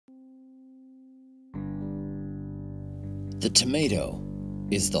The tomato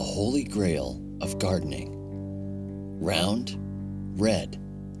is the holy grail of gardening. Round, red,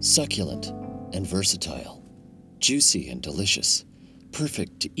 succulent, and versatile. Juicy and delicious,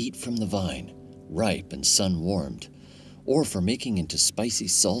 perfect to eat from the vine, ripe and sun-warmed, or for making into spicy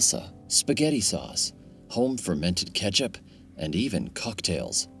salsa, spaghetti sauce, home fermented ketchup, and even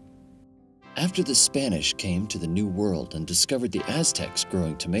cocktails. After the Spanish came to the New World and discovered the Aztecs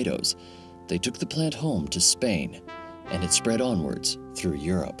growing tomatoes, they took the plant home to Spain, and it spread onwards through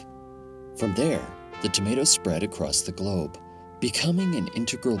Europe. From there, the tomato spread across the globe, becoming an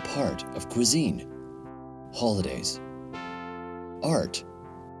integral part of cuisine, holidays, art,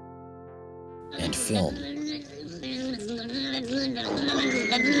 and film.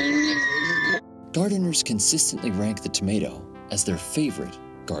 Gardeners consistently rank the tomato as their favorite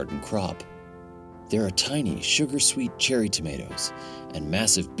garden crop. There are tiny, sugar-sweet cherry tomatoes and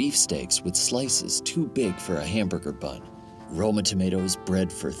massive beefsteaks with slices too big for a hamburger bun, Roma tomatoes bred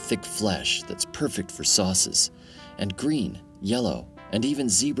for thick flesh that's perfect for sauces, and green, yellow, and even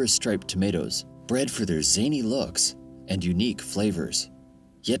zebra-striped tomatoes bred for their zany looks and unique flavors.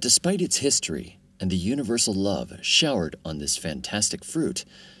 Yet despite its history and the universal love showered on this fantastic fruit,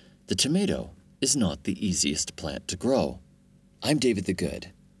 the tomato is not the easiest plant to grow. I'm David the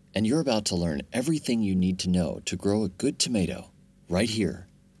Good, and you're about to learn everything you need to know to grow a good tomato right here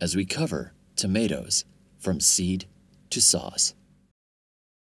as we cover tomatoes from seed to sauce.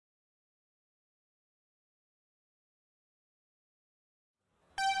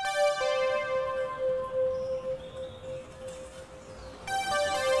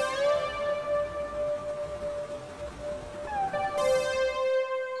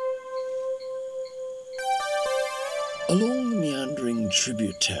 Along the meandering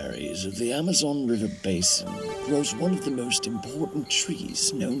tributaries of the Amazon River basin grows one of the most important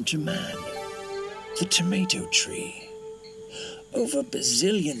trees known to man, the tomato tree. Over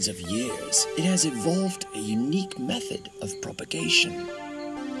bazillions of years, it has evolved a unique method of propagation.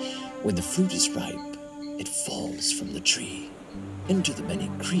 When the fruit is ripe, it falls from the tree into the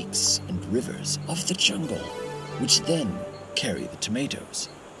many creeks and rivers of the jungle, which then carry the tomatoes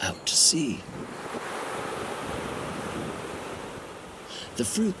out to sea. The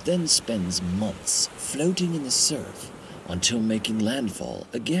fruit then spends months floating in the surf until making landfall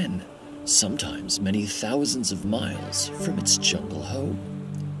again, sometimes many thousands of miles from its jungle home.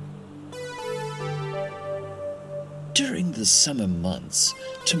 During the summer months,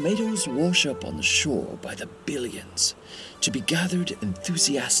 tomatoes wash up on the shore by the billions, to be gathered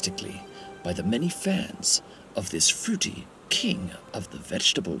enthusiastically by the many fans of this fruity king of the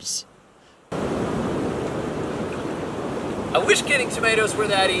vegetables. I wish getting tomatoes were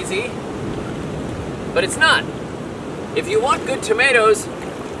that easy, but it's not. If you want good tomatoes,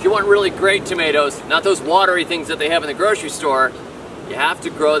 if you want really great tomatoes, not those watery things that they have in the grocery store, you have to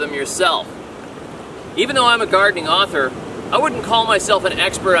grow them yourself. Even though I'm a gardening author, I wouldn't call myself an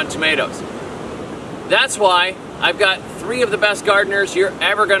expert on tomatoes. That's why I've got 3 of the best gardeners you're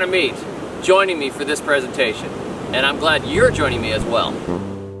ever gonna meet joining me for this presentation. And I'm glad you're joining me as well.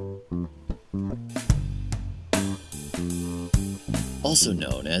 Also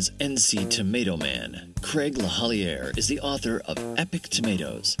known as NC Tomato Man, Craig LeHoullier is the author of Epic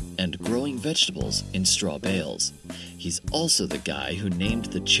Tomatoes and Growing Vegetables in Straw Bales. He's also the guy who named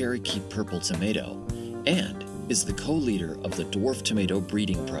the Cherokee Purple Tomato and is the co-leader of the Dwarf Tomato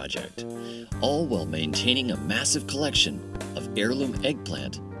Breeding Project, all while maintaining a massive collection of heirloom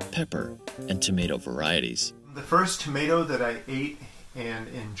eggplant, pepper, and tomato varieties. The first tomato that I ate and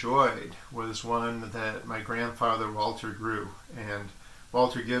enjoyed was one that my grandfather Walter grew, and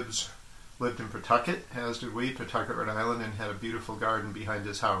Walter Gibbs lived in Pawtucket, as did we, Pawtucket, Rhode Island, and had a beautiful garden behind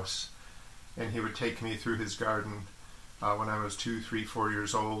his house. And he would take me through his garden when I was 2, 3, 4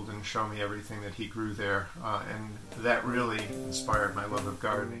 years old and show me everything that he grew there, and that really inspired my love of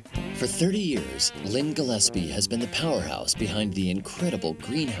gardening. For 30 years, Lynn Gillespie has been the powerhouse behind the incredible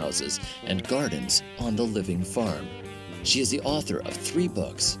greenhouses and gardens on the Living Farm. She is the author of 3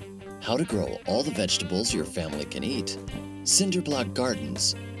 books: How to Grow All the Vegetables Your Family Can Eat, Cinderblock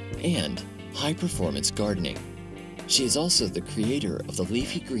Gardens, and High Performance Gardening. She is also the creator of the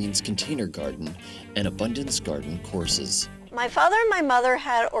Leafy Greens Container Garden and Abundance Garden courses. My father and my mother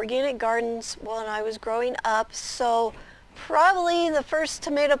had organic gardens when I was growing up, so probably the first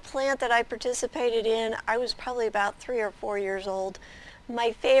tomato plant that I participated in, I was probably about 3 or 4 years old.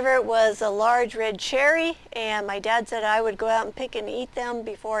 My favorite was a large red cherry, and my dad said I would go out and pick and eat them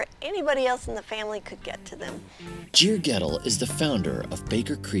before anybody else in the family could get to them. Jere Gettle is the founder of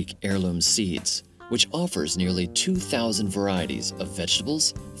Baker Creek Heirloom Seeds, which offers nearly 2,000 varieties of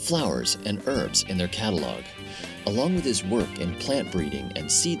vegetables, flowers, and herbs in their catalog. Along with his work in plant breeding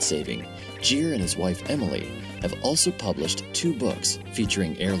and seed saving, Jere and his wife Emily have also published 2 books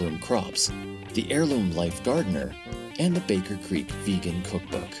featuring heirloom crops, The Heirloom Life Gardener and the Baker Creek Vegan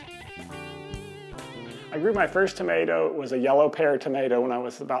Cookbook. I grew my first tomato. It was a yellow pear tomato when I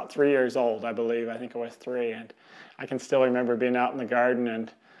was about 3 years old, I believe. I think I was 3, and I can still remember being out in the garden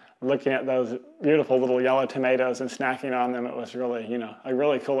and looking at those beautiful little yellow tomatoes and snacking on them. It was really, a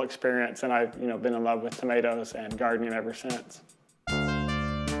really cool experience, and I've, been in love with tomatoes and gardening ever since.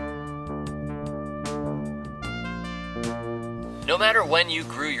 No matter when you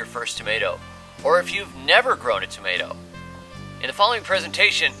grew your first tomato, or if you've never grown a tomato, in the following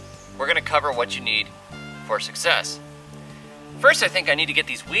presentation, we're going to cover what you need for success. First, I think I need to get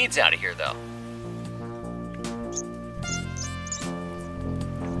these weeds out of here, though.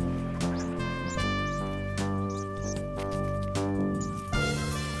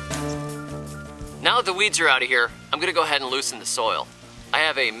 Now that the weeds are out of here, I'm going to go ahead and loosen the soil. I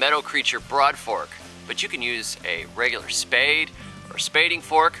have a Meadow Creature broad fork, but you can use a regular spade or spading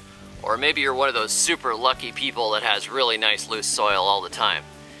fork, or maybe you're one of those super lucky people that has really nice loose soil all the time.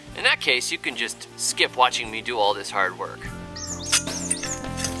 In that case, you can just skip watching me do all this hard work.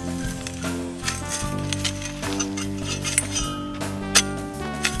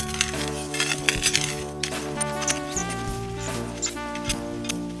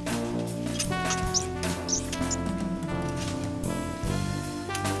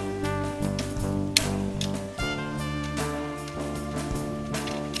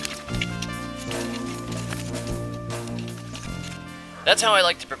 That's how I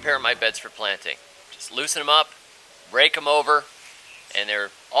like to prepare my beds for planting. Just loosen them up, rake them over, and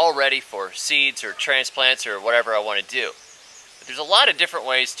they're all ready for seeds or transplants or whatever I want to do. But there's a lot of different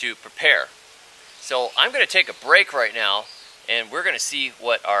ways to prepare. So I'm going to take a break right now, and we're going to see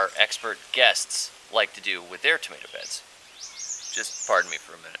what our expert guests like to do with their tomato beds. Just pardon me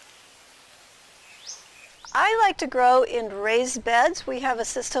for a minute. I like to grow in raised beds. We have a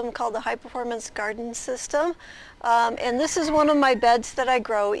system called the High Performance Garden System. And this is one of my beds that I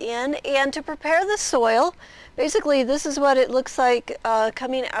grow in. And to prepare the soil, basically this is what it looks like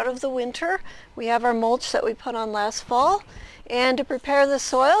coming out of the winter. We have our mulch that we put on last fall. And to prepare the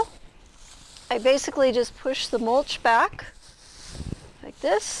soil, I basically just push the mulch back like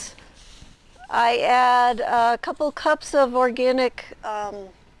this. I add a couple cups of organic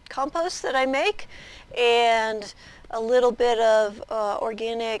compost that I make, and a little bit of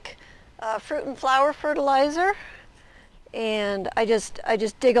organic fruit and flower fertilizer, and I just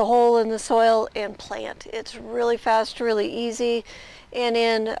dig a hole in the soil and plant. It's really fast, really easy, and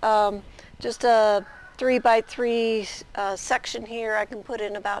in just a 3x3 section here, I can put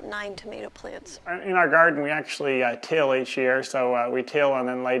in about 9 tomato plants. In our garden, we actually till each year, so we till and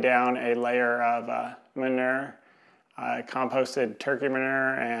then lay down a layer of manure, composted turkey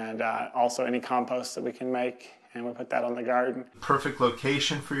manure, and also any compost that we can make, and we put that on the garden. Perfect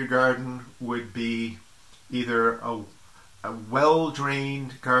location for your garden would be either a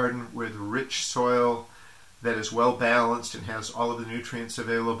well-drained garden with rich soil that is well balanced and has all of the nutrients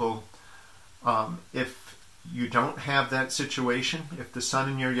available. If you don't have that situation, if the sun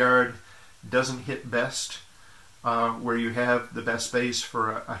in your yard doesn't hit best, where you have the best space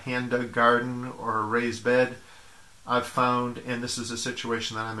for a hand-dug garden or a raised bed, I've found, and this is a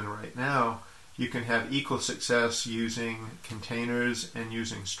situation that I'm in right now, you can have equal success using containers and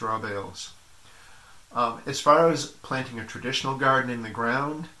using straw bales. As far as planting a traditional garden in the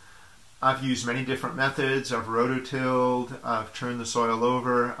ground, I've used many different methods. I've rototilled, I've turned the soil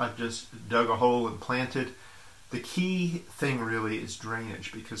over, I've just dug a hole and planted. The key thing really is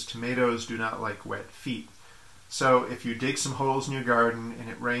drainage, because tomatoes do not like wet feet. So if you dig some holes in your garden and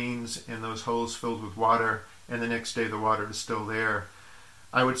it rains and those holes filled with water, and the next day the water is still there,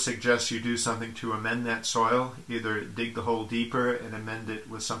 I would suggest you do something to amend that soil. Either dig the hole deeper and amend it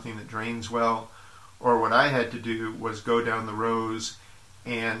with something that drains well, or what I had to do was go down the rows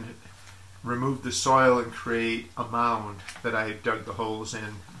and remove the soil and create a mound that I dug the holes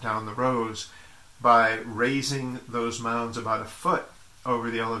in down the rows by raising those mounds about a foot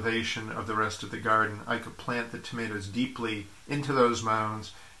over the elevation of the rest of the garden. I could plant the tomatoes deeply into those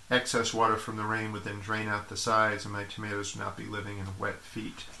mounds. Excess water from the rain would then drain out the sides, and my tomatoes would not be living in wet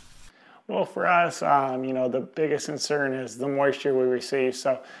feet. Well, for us, the biggest concern is the moisture we receive.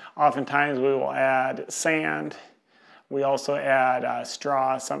 So oftentimes we will add sand. We also add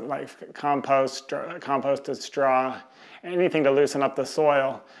straw, something like composted straw, anything to loosen up the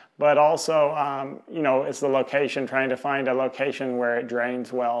soil. But also, it's the location, trying to find a location where it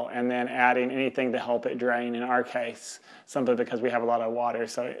drains well, and then adding anything to help it drain, in our case, simply because we have a lot of water.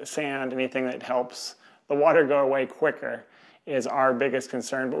 So sand, anything that helps the water go away quicker is our biggest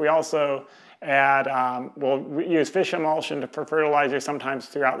concern. But we also add, we'll use fish emulsion for fertilizer sometimes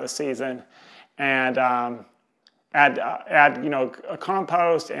throughout the season, and add a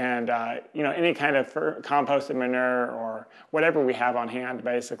compost and any kind of composted manure or whatever we have on hand,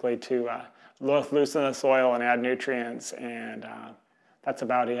 basically, to loosen the soil and add nutrients, and that's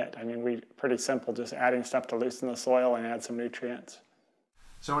about it. I mean, pretty simple, just adding stuff to loosen the soil and add some nutrients.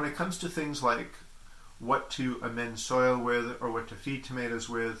 So when it comes to things like what to amend soil with or what to feed tomatoes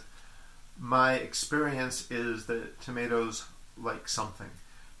with, my experience is that tomatoes like something,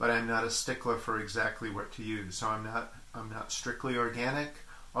 but I'm not a stickler for exactly what to use. So I'm not strictly organic,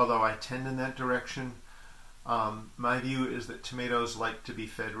 although I tend in that direction. My view is that tomatoes like to be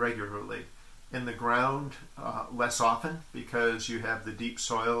fed regularly. In the ground, less often, because you have the deep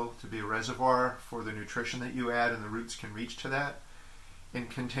soil to be a reservoir for the nutrition that you add, and the roots can reach to that. In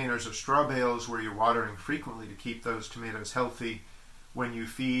containers or straw bales where you're watering frequently to keep those tomatoes healthy, when you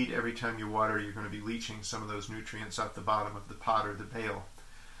feed, every time you water, you're going to be leaching some of those nutrients out the bottom of the pot or the bale.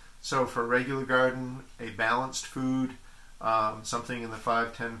 So for a regular garden, a balanced food, something in the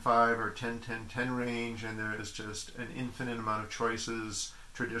 5-10-5 or 10-10-10 range, and there is just an infinite amount of choices,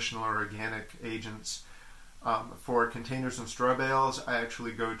 traditional or organic agents. For containers and straw bales, I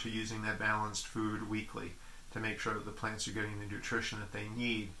actually go to using that balanced food weekly to make sure that the plants are getting the nutrition that they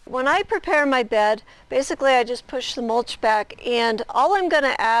need. When I prepare my bed, basically I just push the mulch back, and all I'm going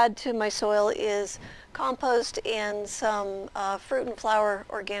to add to my soil is compost and some fruit and flower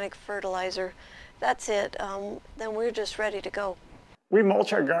organic fertilizer. That's it. Then we're just ready to go. We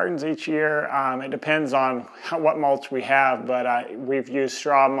mulch our gardens each year. It depends on what mulch we have, but we've used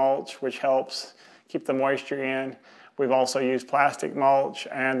straw mulch, which helps keep the moisture in. We've also used plastic mulch,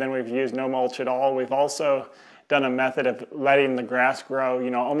 and then we've used no mulch at all. We've also done a method of letting the grass grow,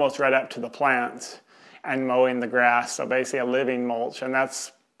 almost right up to the plants, and mowing the grass, so basically a living mulch. And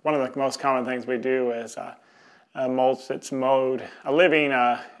that's one of the most common things we do is a mulch that's mowed, a living,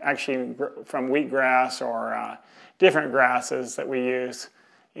 actually from wheatgrass or different grasses that we use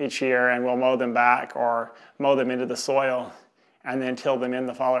each year, and we'll mow them back or mow them into the soil and then till them in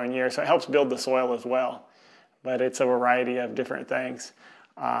the following year. So it helps build the soil as well. But it's a variety of different things.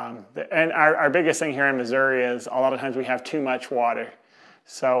 And our biggest thing here in Missouri is a lot of times we have too much water.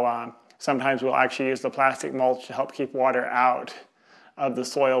 So sometimes we'll actually use the plastic mulch to help keep water out of the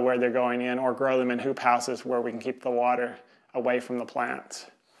soil where they're going in, or grow them in hoop houses where we can keep the water away from the plants.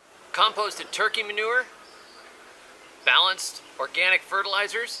 Composted turkey manure, balanced organic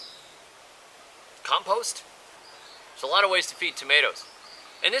fertilizers, compost. There's a lot of ways to feed tomatoes.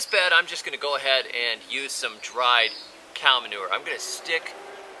 In this bed, I'm just going to go ahead and use some dried cow manure. I'm going to stick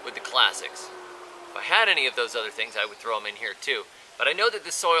with the classics. If I had any of those other things, I would throw them in here too. But I know that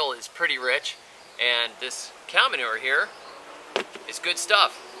this soil is pretty rich, and this cow manure here is good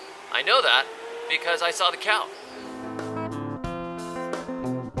stuff. I know that because I saw the cow.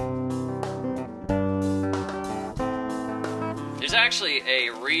 There's actually a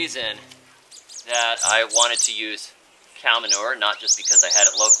reason that I wanted to use cow manure, not just because I had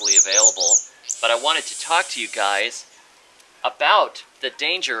it locally available, but I wanted to talk to you guys about the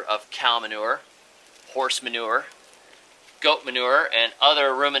danger of cow manure, horse manure, goat manure, and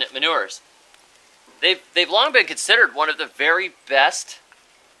other ruminant manures. They've long been considered one of the very best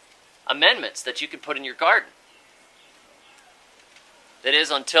amendments that you can put in your garden. That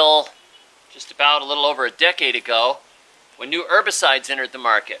is, until just about a little over a decade ago, when new herbicides entered the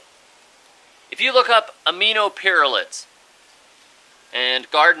market. If you look up aminopyralids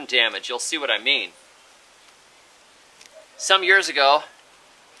and garden damage, you'll see what I mean. Some years ago,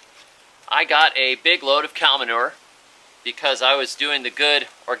 I got a big load of cow manure because I was doing the good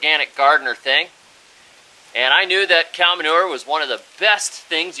organic gardener thing, and I knew that cow manure was one of the best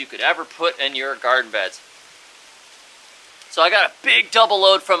things you could ever put in your garden beds. So I got a big double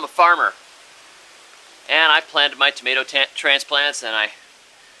load from a farmer, and I planted my tomato transplants, and I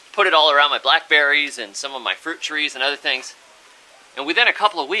put it all around my blackberries and some of my fruit trees and other things. And within a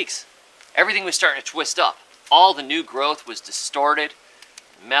couple of weeks, everything was starting to twist up. All the new growth was distorted,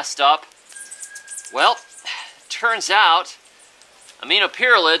 messed up. Well, turns out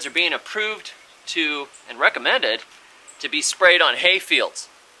aminopyralids are being approved to and recommended to be sprayed on hay fields.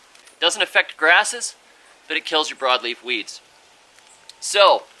 Doesn't affect grasses, but it kills your broadleaf weeds.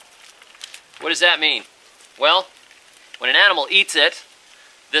 So, what does that mean? Well, when an animal eats it,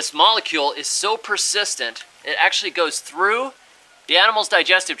 this molecule is so persistent, it actually goes through the animal's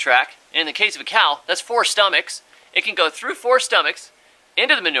digestive tract. And in the case of a cow, that's 4 stomachs. It can go through 4 stomachs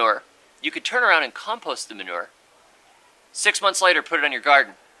into the manure. You could turn around and compost the manure. 6 months later, put it on your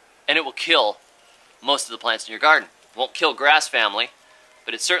garden, and it will kill most of the plants in your garden. It won't kill grass family,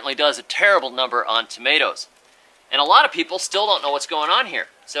 but it certainly does a terrible number on tomatoes. And a lot of people still don't know what's going on here.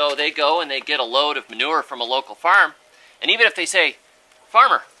 So they go and they get a load of manure from a local farm, and even if they say,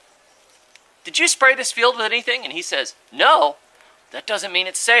 "Farmer, did you spray this field with anything?" and he says, "No," that doesn't mean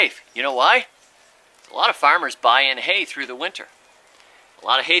it's safe. You know why? A lot of farmers buy in hay through the winter. A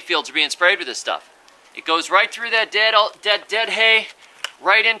lot of hay fields are being sprayed with this stuff. It goes right through that dead hay,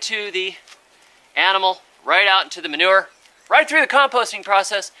 right into the animal, right out into the manure, right through the composting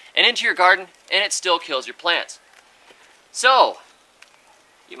process, and into your garden, and it still kills your plants. So,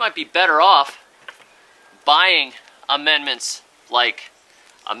 you might be better off buying amendments like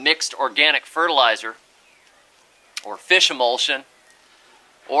a mixed organic fertilizer, or fish emulsion,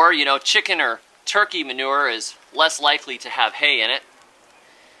 or, you know, chicken or turkey manure is less likely to have hay in it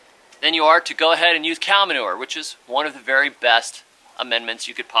than you are to go ahead and use cow manure, which is one of the very best amendments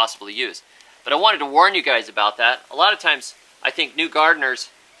you could possibly use. But I wanted to warn you guys about that. A lot of times, I think new gardeners,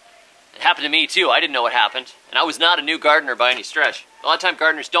 it happened to me too, I didn't know what happened, and I was not a new gardener by any stretch. A lot of times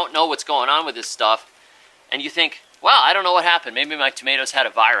gardeners don't know what's going on with this stuff, and you think, wow, I don't know what happened. Maybe my tomatoes had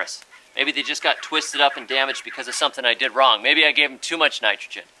a virus. Maybe they just got twisted up and damaged because of something I did wrong. Maybe I gave them too much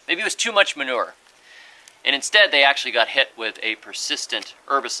nitrogen. Maybe it was too much manure. And instead, they actually got hit with a persistent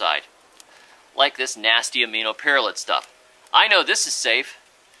herbicide, like this nasty aminopyrrolate stuff. I know this is safe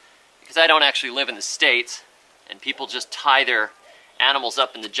because I don't actually live in the States, and people just tie their animals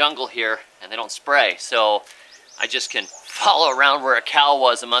up in the jungle here and they don't spray. So I just can follow around where a cow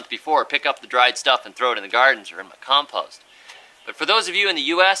was a month before, pick up the dried stuff and throw it in the gardens or in my compost. But for those of you in the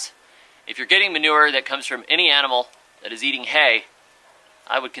US, if you're getting manure that comes from any animal that is eating hay,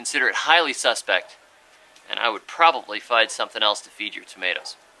 I would consider it highly suspect, and I would probably find something else to feed your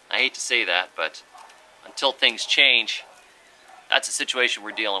tomatoes. I hate to say that, but until things change, that's a situation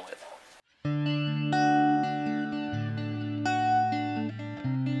we're dealing with.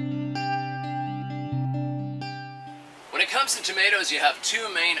 When it comes to tomatoes, you have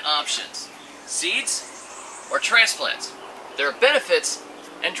two main options: seeds or transplants. There are benefits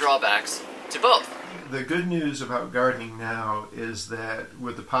and drawbacks to both. The good news about gardening now is that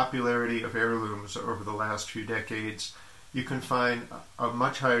with the popularity of heirlooms over the last few decades, you can find a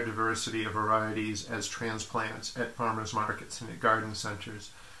much higher diversity of varieties as transplants at farmers markets and at garden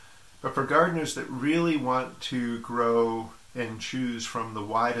centers. But for gardeners that really want to grow and choose from the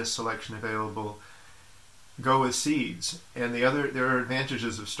widest selection available, go with seeds. And there are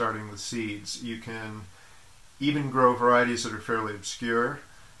advantages of starting with seeds. You can even grow varieties that are fairly obscure.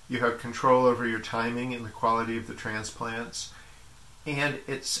 You have control over your timing and the quality of the transplants. And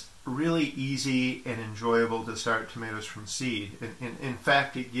it's really easy and enjoyable to start tomatoes from seed. In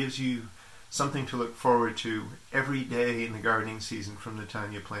fact, it gives you something to look forward to every day in the gardening season from the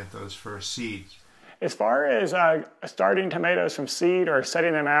time you plant those first seeds. As far as starting tomatoes from seed or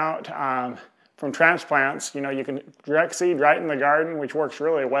setting them out from transplants, you know, you can direct seed right in the garden, which works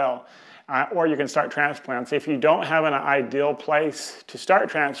really well. Or you can start transplants. If you don't have an ideal place to start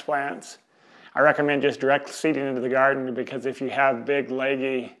transplants, I recommend just direct seeding into the garden, because if you have big,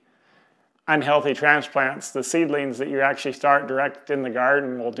 leggy, unhealthy transplants, the seedlings that you actually start direct in the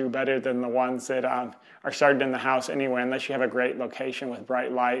garden will do better than the ones that are started in the house anyway, unless you have a great location with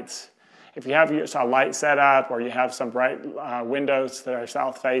bright lights. If you have a light setup or you have some bright windows that are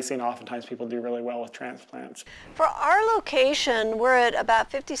south-facing, oftentimes people do really well with transplants. For our location, we're at about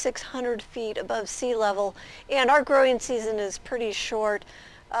 5,600 feet above sea level, and our growing season is pretty short.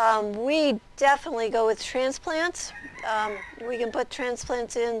 We definitely go with transplants. We can put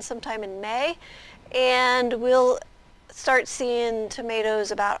transplants in sometime in May, and we'll start seeing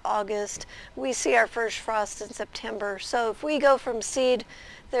tomatoes about August. We see our first frost in September. So if we go from seed,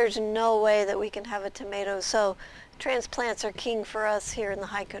 there's no way that we can have a tomato. So transplants are king for us here in the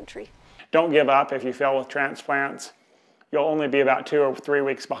high country. Don't give up if you fail with transplants. You'll only be about 2 or 3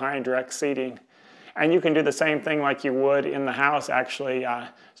 weeks behind direct seeding. And you can do the same thing like you would in the house, actually.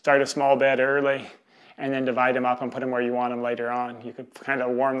 Start a small bed early and then divide them up and put them where you want them later on. You could find a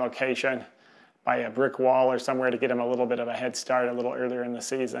warm location by a brick wall or somewhere to get them a little bit of a head start a little earlier in the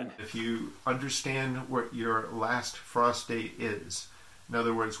season. If you understand what your last frost date is, in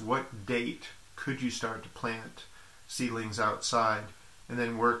other words, what date could you start to plant seedlings outside, and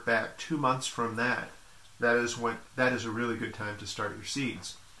then work back 2 months from that, that is a really good time to start your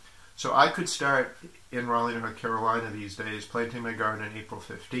seeds. So I could start in Raleigh, North Carolina these days, planting my garden on April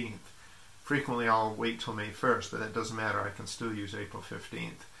 15th. Frequently I'll wait till May 1st, but that doesn't matter. I can still use April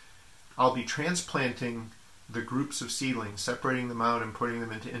 15th. I'll be transplanting the groups of seedlings, separating them out and putting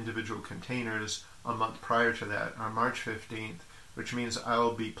them into individual containers a month prior to that, on March 15th, which means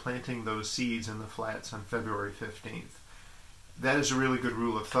I'll be planting those seeds in the flats on February 15th. That is a really good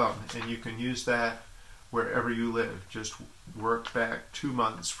rule of thumb, and you can use that wherever you live. Just work back 2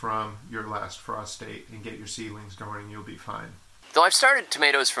 months from your last frost date and get your seedlings going, and you'll be fine. Though I've started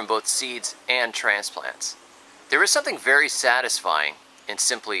tomatoes from both seeds and transplants, there is something very satisfying in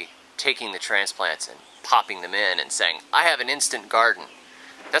simply taking the transplants and popping them in and saying, I have an instant garden.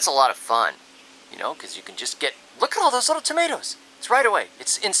 That's a lot of fun, you know, because you can just get, look at all those little tomatoes. It's right away.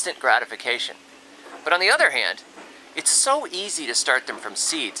 It's instant gratification. But on the other hand, it's so easy to start them from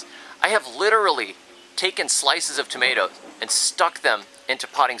seeds. I have literally taken slices of tomatoes and stuck them into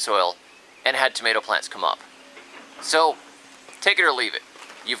potting soil and had tomato plants come up. So, take it or leave it.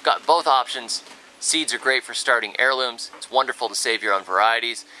 You've got both options. Seeds are great for starting heirlooms. It's wonderful to save your own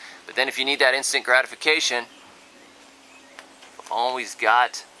varieties. But then if you need that instant gratification, we've always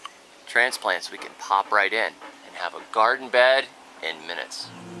got transplants we can pop right in and have a garden bed in minutes.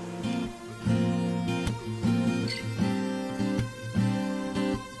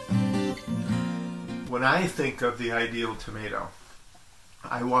 When I think of the ideal tomato,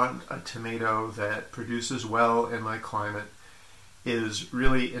 I want a tomato that produces well in my climate, is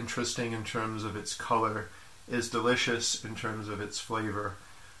really interesting in terms of its color, is delicious in terms of its flavor.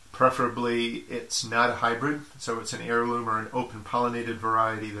 Preferably it's not a hybrid, so it's an heirloom or an open pollinated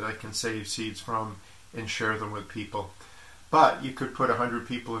variety that I can save seeds from and share them with people. But you could put 100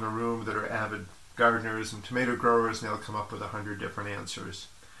 people in a room that are avid gardeners and tomato growers, and they'll come up with 100 different answers.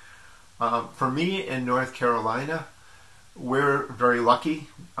 For me in North Carolina, we're very lucky.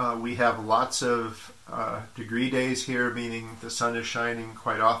 We have lots of degree days here, meaning the sun is shining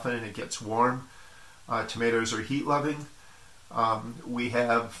quite often and it gets warm. Tomatoes are heat loving. We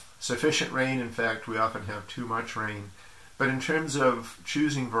have sufficient rain. In fact, we often have too much rain. But in terms of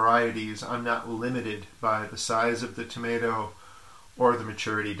choosing varieties, I'm not limited by the size of the tomato or the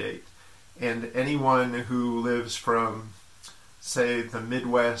maturity date. And anyone who lives from, say, the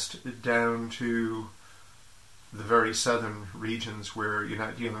Midwest down to the very southern regions where you're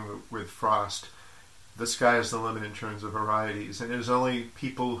not dealing with frost, the sky is the limit in terms of varieties. And it is only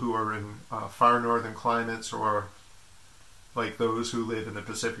people who are in far northern climates, or like those who live in the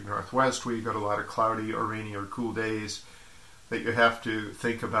Pacific Northwest, where you got a lot of cloudy or rainy or cool days, that you have to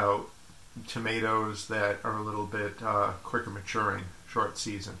think about tomatoes that are a little bit quicker maturing, short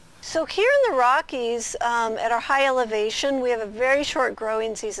season. So here in the Rockies, at our high elevation, we have a very short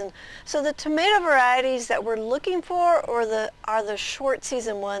growing season. So the tomato varieties that we're looking for are the short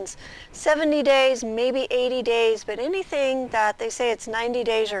season ones. 70 days, maybe 80 days, but anything that they say it's 90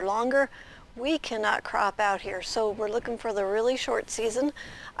 days or longer, we cannot crop out here. So we're looking for the really short season.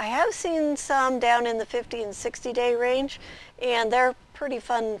 I have seen some down in the 50 and 60 day range, and they're pretty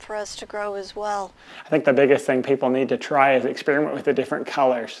fun for us to grow as well. I think the biggest thing people need to try is experiment with the different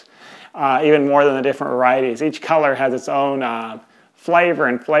colors, even more than the different varieties. Each color has its own flavor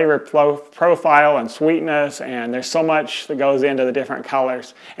and flavor profile and sweetness, and there's so much that goes into the different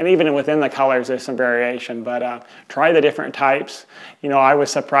colors. And even within the colors there's some variation, but try the different types. You know, I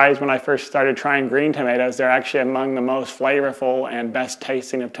was surprised when I first started trying green tomatoes. They're actually among the most flavorful and best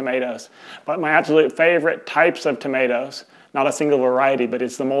tasting of tomatoes. But my absolute favorite types of tomatoes, not a single variety, but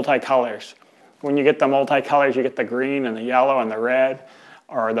it's the multicolors. When you get the multicolors, you get the green and the yellow and the red,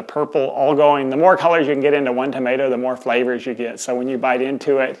 or the purple, all going. The more colors you can get into one tomato, the more flavors you get. So when you bite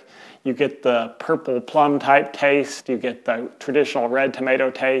into it, you get the purple plum type taste, you get the traditional red tomato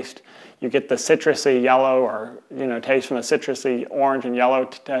taste, you get the citrusy yellow, or taste from the citrusy orange and yellow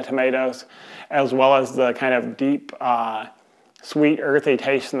tomatoes, as well as the kind of deep, sweet, earthy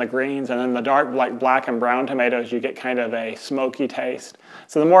taste in the greens. And then the dark, like black and brown tomatoes, you get kind of a smoky taste.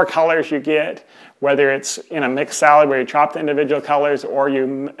 So the more colors you get, whether it's in a mixed salad where you chop the individual colors, or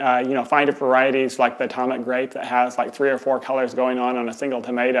you find varieties like the atomic grape that has like 3 or 4 colors going on a single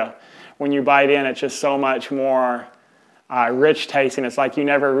tomato. When you bite in, it's just so much more rich tasting. It's like you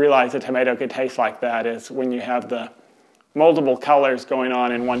never realized a tomato could taste like that, is when you have the multiple colors going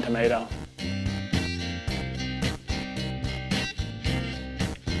on in one tomato.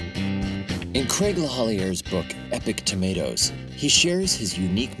 In Craig LeHollier's book, Epic Tomatoes, he shares his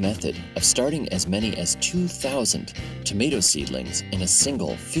unique method of starting as many as 2,000 tomato seedlings in a single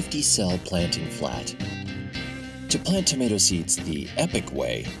 50-cell planting flat. To plant tomato seeds the Epic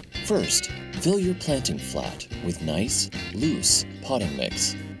way, first, fill your planting flat with nice, loose potting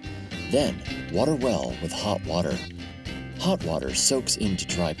mix. Then, water well with hot water. Hot water soaks into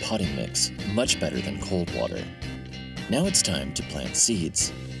dry potting mix much better than cold water. Now it's time to plant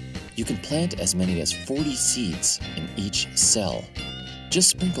seeds. You can plant as many as 40 seeds in each cell. Just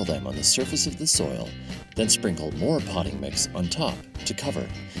sprinkle them on the surface of the soil, then sprinkle more potting mix on top to cover.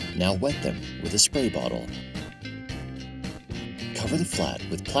 Now wet them with a spray bottle. Cover the flat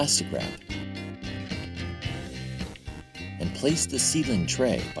with plastic wrap and place the seedling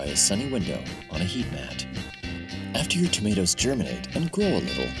tray by a sunny window on a heat mat. After your tomatoes germinate and grow a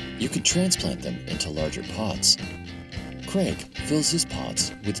little, you can transplant them into larger pots. Craig fills his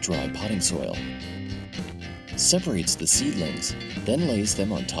pots with dry potting soil, separates the seedlings, then lays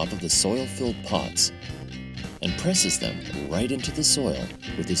them on top of the soil-filled pots and presses them right into the soil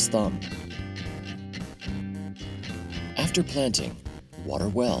with his thumb. After planting, water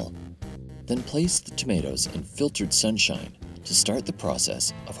well, then place the tomatoes in filtered sunshine to start the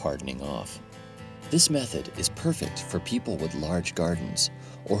process of hardening off. This method is perfect for people with large gardens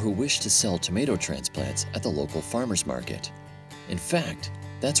or who wish to sell tomato transplants at the local farmer's market. In fact,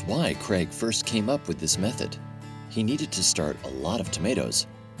 that's why Craig first came up with this method. He needed to start a lot of tomatoes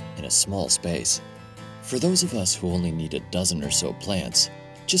in a small space. For those of us who only need a dozen or so plants,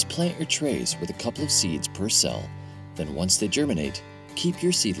 just plant your trays with a couple of seeds per cell. Then once they germinate, keep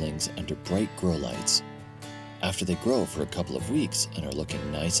your seedlings under bright grow lights. After they grow for a couple of weeks and are looking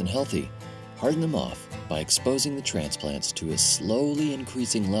nice and healthy, harden them off by exposing the transplants to a slowly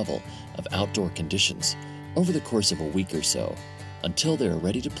increasing level of outdoor conditions over the course of a week or so until they are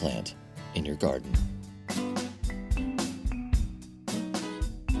ready to plant in your garden.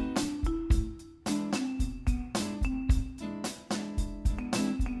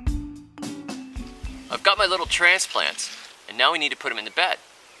 I've got my little transplants, and now we need to put them in the bed.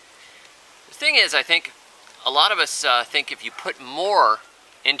 The thing is, I think a lot of us think if you put more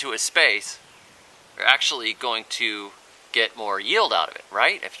into a space, you're actually going to get more yield out of it,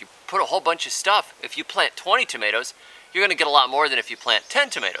 right? If you put a whole bunch of stuff, if you plant 20 tomatoes, you're going to get a lot more than if you plant 10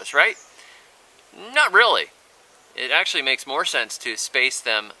 tomatoes, right? Not really. It actually makes more sense to space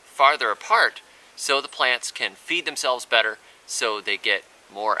them farther apart so the plants can feed themselves better, so they get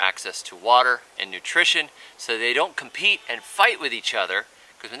more access to water and nutrition, so they don't compete and fight with each other,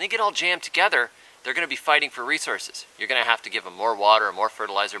 because when they get all jammed together, they're going to be fighting for resources. You're going to have to give them more water, more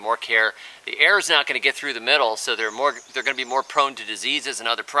fertilizer, more care. The air is not going to get through the middle, so they're going to be more prone to diseases and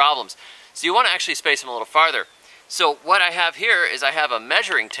other problems. So you want to actually space them a little farther. So what I have here is I have a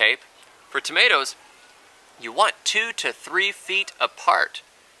measuring tape. For tomatoes, you want 2 to 3 feet apart.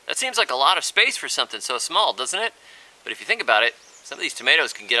 That seems like a lot of space for something so small, doesn't it? But if you think about it, some of these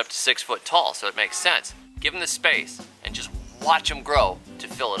tomatoes can get up to 6 foot tall, so it makes sense. Give them the space and just watch them grow to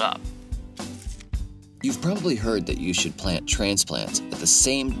fill it up. You've probably heard that you should plant transplants at the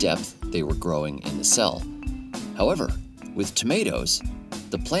same depth they were growing in the cell. However, with tomatoes,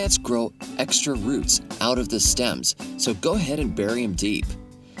 the plants grow extra roots out of the stems, so go ahead and bury them deep.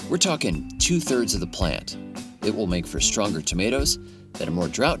 We're talking 2/3 of the plant. It will make for stronger tomatoes that are more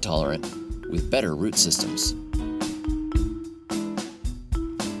drought tolerant with better root systems.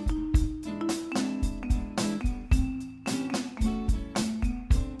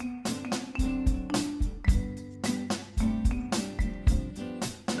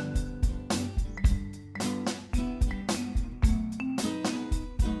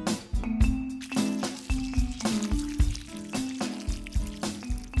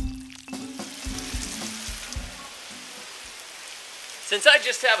 Since I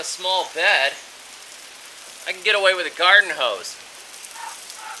just have a small bed, I can get away with a garden hose.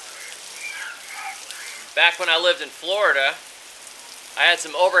 Back when I lived in Florida, I had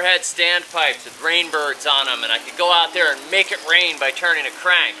some overhead standpipes with rainbirds on them, and I could go out there and make it rain by turning a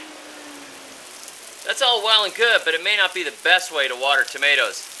crank. That's all well and good, but it may not be the best way to water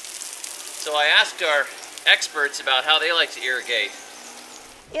tomatoes. So I asked our experts about how they like to irrigate.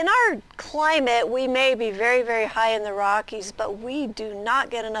 In our climate, we may be very, very high in the Rockies, but we do not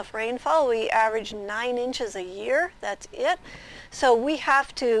get enough rainfall. We average 9 inches a year, that's it. So we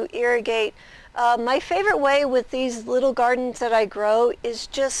have to irrigate. My favorite way with these little gardens that I grow is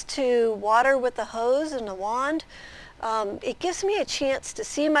just to water with a hose and a wand. It gives me a chance to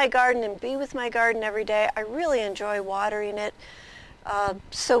see my garden and be with my garden every day. I really enjoy watering it.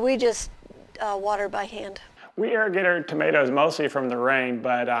 So we just water by hand. We irrigate our tomatoes mostly from the rain,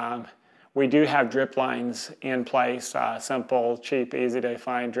 but we do have drip lines in place, simple, cheap, easy to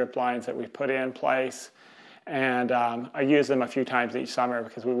find drip lines that we put in place. And I use them a few times each summer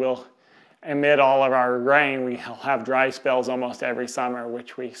because we will, amid all of our rain, we have dry spells almost every summer,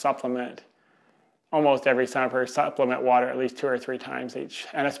 which we supplement almost every summer, supplement water at least 2 or 3 times each,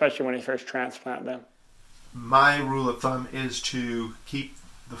 and especially when you first transplant them. My rule of thumb is to keep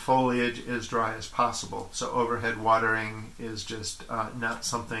the foliage as dry as possible. So overhead watering is just not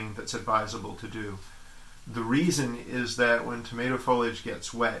something that's advisable to do. The reason is that when tomato foliage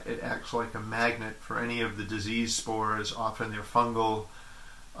gets wet, it acts like a magnet for any of the disease spores, often they're fungal,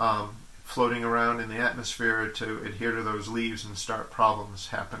 floating around in the atmosphere to adhere to those leaves and start problems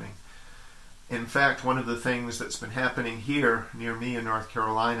happening. In fact, one of the things that's been happening here near me in North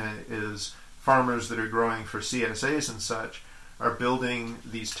Carolina is farmers that are growing for CSAs and such are building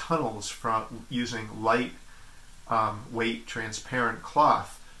these tunnels from using light weight transparent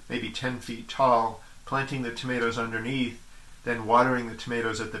cloth, maybe 10 feet tall, planting the tomatoes underneath, then watering the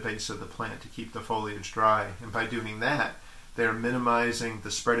tomatoes at the base of the plant to keep the foliage dry. And by doing that, they're minimizing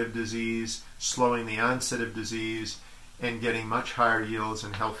the spread of disease, slowing the onset of disease, and getting much higher yields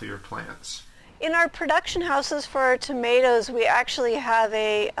and healthier plants. In our production houses for our tomatoes, we actually have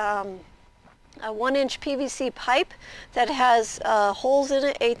a 1-inch PVC pipe that has holes in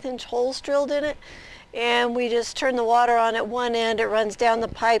it, 1/8-inch holes drilled in it, and we just turn the water on at one end, it runs down the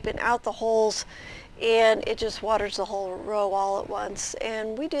pipe and out the holes, and it just waters the whole row all at once.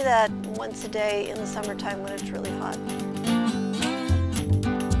 And we do that once a day in the summertime when it's really hot.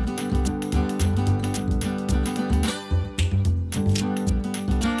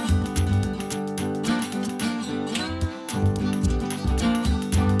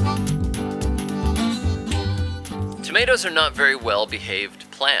 Tomatoes are not very well behaved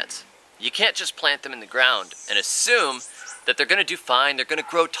plants. You can't just plant them in the ground and assume that they're going to do fine, they're going to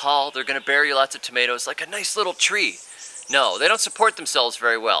grow tall, they're going to bear you lots of tomatoes like a nice little tree. No, they don't support themselves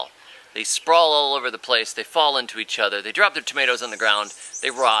very well. They sprawl all over the place, they fall into each other, they drop their tomatoes on the ground, they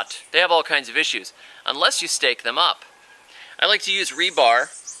rot, they have all kinds of issues, unless you stake them up. I like to use rebar,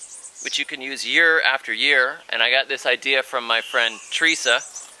 which you can use year after year, and I got this idea from my friend Teresa.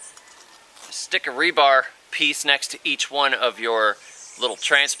 Stick a rebar piece next to each one of your little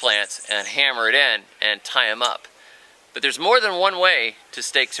transplants and hammer it in and tie them up. But there's more than one way to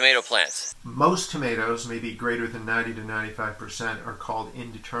stake tomato plants. Most tomatoes, maybe greater than 90 to 95%, are called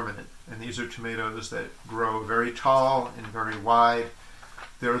indeterminate. And these are tomatoes that grow very tall and very wide.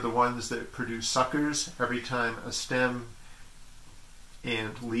 They're the ones that produce suckers. Every time a stem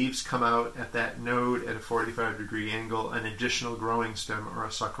and leaves come out at that node at a 45-degree angle, an additional growing stem or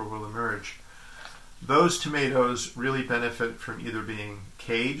a sucker will emerge. Those tomatoes really benefit from either being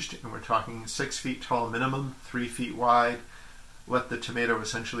caged, and we're talking 6 feet tall minimum, 3 feet wide. Let the tomato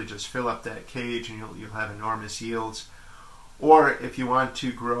essentially just fill up that cage and you'll have enormous yields. Or if you want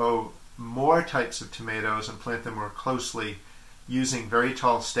to grow more types of tomatoes and plant them more closely, using very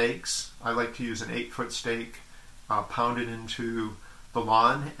tall stakes. I like to use an 8-foot stake pounded into the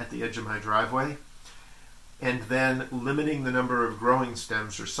lawn at the edge of my driveway, and then limiting the number of growing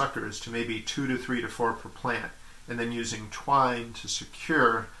stems or suckers to maybe 2 to 3 to 4 per plant, and then using twine to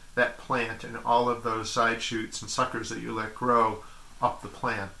secure that plant and all of those side shoots and suckers that you let grow up the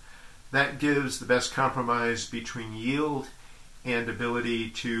plant. That gives the best compromise between yield and ability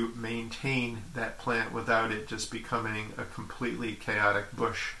to maintain that plant without it just becoming a completely chaotic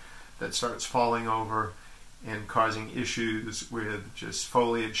bush that starts falling over and causing issues with just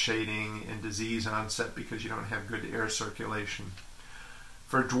foliage shading and disease onset because you don't have good air circulation.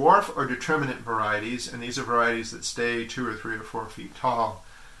 For dwarf or determinate varieties, and these are varieties that stay 2 or 3 or 4 feet tall,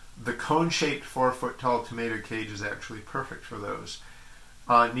 the cone-shaped 4-foot tall tomato cage is actually perfect for those.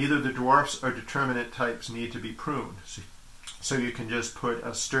 Neither the dwarfs or determinate types need to be pruned. So you can just put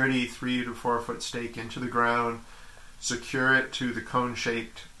a sturdy 3 to 4 foot stake into the ground, secure it to the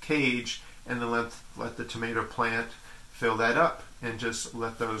cone-shaped cage, and then let the tomato plant fill that up and just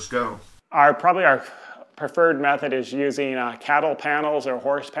let those go. Probably our preferred method is using cattle panels or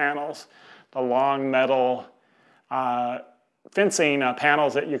horse panels, the long metal fencing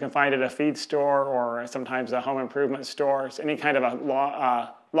panels that you can find at a feed store or sometimes a home improvement stores. Any kind of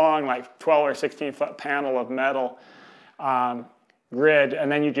a long like 12 or 16 foot panel of metal grid,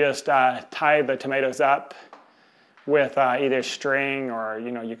 and then you just tie the tomatoes up with either string or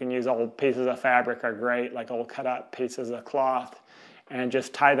you can use old pieces of fabric are great, like old cut up pieces of cloth, and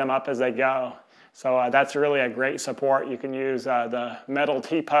just tie them up as they go. So that's really a great support. You can use the metal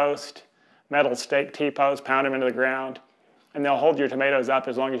T-post, metal stake T-post, pound them into the ground, and they'll hold your tomatoes up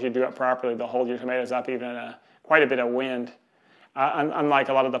as long as you do it properly. They'll hold your tomatoes up even in quite a bit of wind. Unlike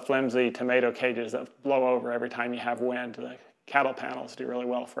a lot of the flimsy tomato cages that blow over every time you have wind, the cattle panels do really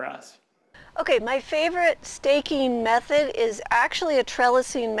well for us. Okay, my favorite staking method is actually a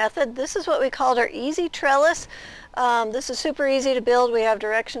trellising method. This is what we called our easy trellis. This is super easy to build. We have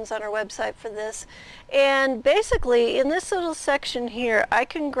directions on our website for this. And basically, in this little section here, I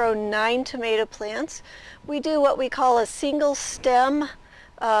can grow 9 tomato plants. We do what we call a single stem,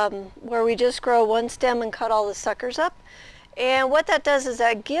 where we just grow one stem and cut all the suckers up. And what that does is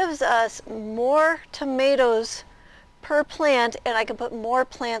that gives us more tomatoes per plant, and I can put more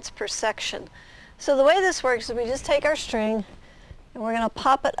plants per section. So the way this works is we just take our string and we're going to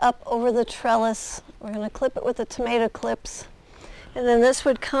pop it up over the trellis. We're going to clip it with the tomato clips, and then this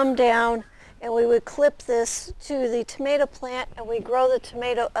would come down and we would clip this to the tomato plant, and we grow the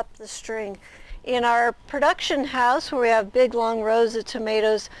tomato up the string. In our production house, where we have big long rows of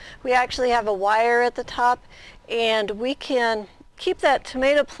tomatoes, we actually have a wire at the top, and we can keep that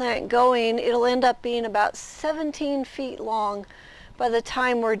tomato plant going. It'll end up being about 17 feet long by the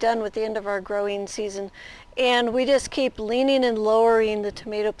time we're done with the end of our growing season. And we just keep leaning and lowering the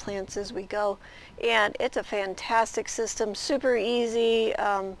tomato plants as we go. And it's a fantastic system, super easy,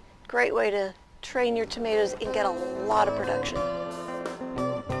 great way to train your tomatoes and get a lot of production.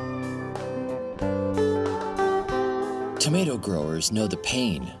 Tomato growers know the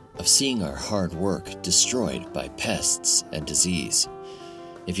pain of seeing our hard work destroyed by pests and disease.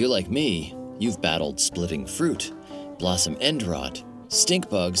 If you're like me, you've battled splitting fruit, blossom end rot, stink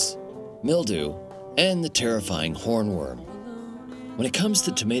bugs, mildew, and the terrifying hornworm. When it comes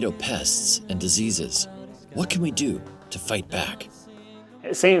to tomato pests and diseases, what can we do to fight back?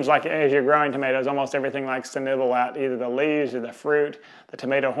 It seems like as you're growing tomatoes, almost everything likes to nibble at either the leaves or the fruit, the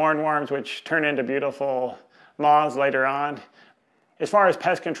tomato hornworms, which turn into beautiful moths later on. As far as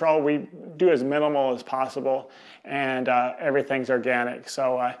pest control, we do as minimal as possible, and everything's organic.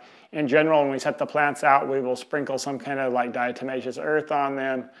 So in general, when we set the plants out, we will sprinkle some kind of like diatomaceous earth on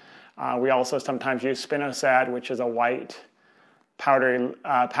them. We also sometimes use spinosad, which is a white powder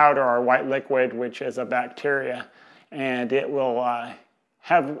or white liquid, which is a bacteria, and it will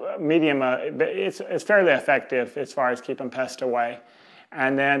have medium, it's fairly effective as far as keeping pests away.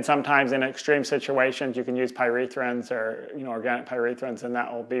 And then sometimes in extreme situations, you can use pyrethrins or organic pyrethrins, and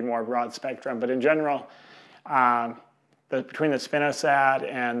that will be more broad spectrum. But in general, between the spinosad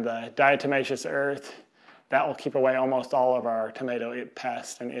and the diatomaceous earth, that will keep away almost all of our tomato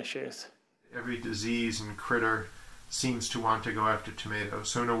pests and issues. Every disease and critter seems to want to go after tomatoes.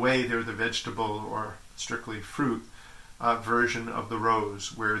 So in a way, they're the vegetable or strictly fruit version of the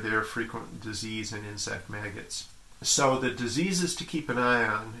rose, where they're frequent disease and insect maggots. So the diseases to keep an eye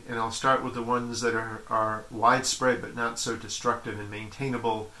on, and I'll start with the ones that are widespread but not so destructive and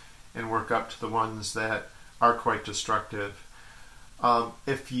maintainable, and work up to the ones that are quite destructive.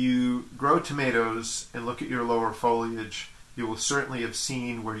 If you grow tomatoes and look at your lower foliage, you will certainly have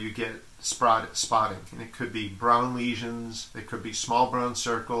seen where you get spotting. And it could be brown lesions, it could be small brown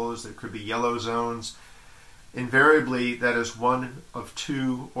circles, there could be yellow zones. Invariably, that is one of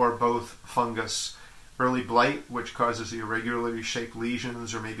two or both fungus. Early blight, which causes the irregularly shaped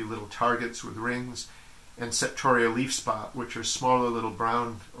lesions or maybe little targets with rings, and septoria leaf spot, which are smaller little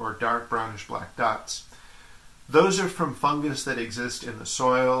brown or dark brownish black dots. Those are from fungus that exist in the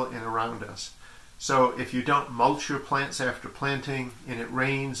soil and around us. So if you don't mulch your plants after planting and it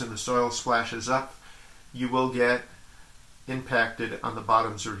rains and the soil splashes up, you will get impacted on the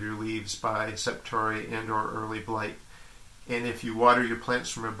bottoms of your leaves by septoria and or early blight. And if you water your plants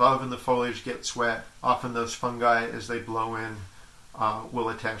from above and the foliage gets wet, often those fungi, as they blow in, will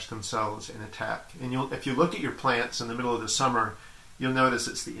attach themselves and attack. And if you look at your plants in the middle of the summer, you'll notice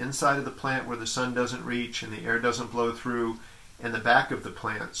it's the inside of the plant where the sun doesn't reach and the air doesn't blow through, and the back of the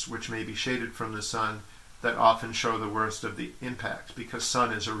plants, which may be shaded from the sun, that often show the worst of the impact, because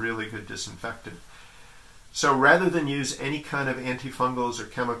sun is a really good disinfectant. So rather than use any kind of antifungals or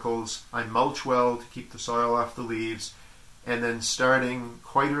chemicals, I mulch well to keep the soil off the leaves, and then starting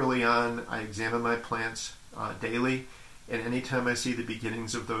quite early on, I examine my plants daily, and anytime I see the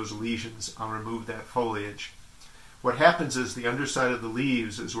beginnings of those lesions, I'll remove that foliage. What happens is the underside of the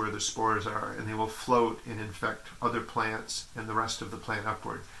leaves is where the spores are, and they will float and infect other plants and the rest of the plant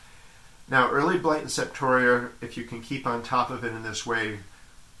upward. Now, early blight and septoria, if you can keep on top of it in this way,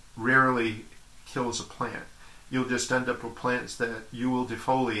 rarely kills a plant. You'll just end up with plants that you will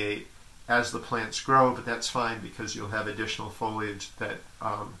defoliate as the plants grow, but that's fine because you'll have additional foliage that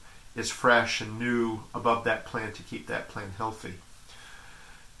is fresh and new above that plant to keep that plant healthy.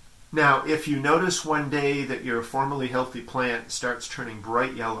 Now, if you notice one day that your formerly healthy plant starts turning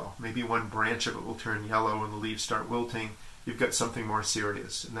bright yellow, maybe one branch of it will turn yellow and the leaves start wilting, you've got something more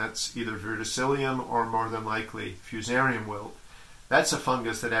serious, and that's either verticillium or more than likely fusarium wilt. That's a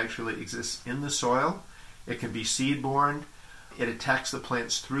fungus that actually exists in the soil. It can be seed-borne. It attacks the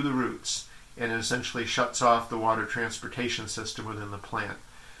plants through the roots, and it essentially shuts off the water transportation system within the plant.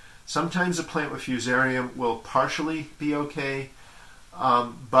 Sometimes a plant with fusarium will partially be okay,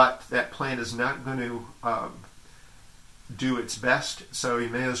 but that plant is not going to do its best, so you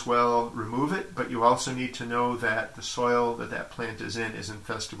may as well remove it, but you also need to know that the soil that that plant is in is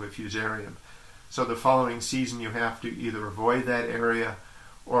infested with fusarium. So the following season you have to either avoid that area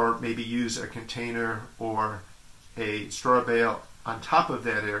or maybe use a container or a straw bale on top of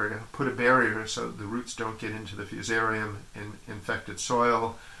that area, put a barrier so the roots don't get into the fusarium and infected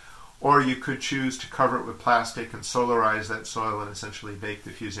soil, or you could choose to cover it with plastic and solarize that soil and essentially bake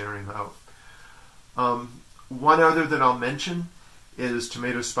the fusarium out. One other that I'll mention is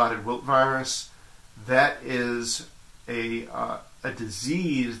tomato spotted wilt virus. That is a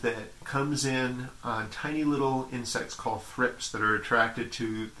disease that comes in on tiny little insects called thrips that are attracted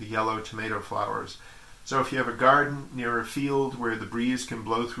to the yellow tomato flowers. So if you have a garden near a field where the breeze can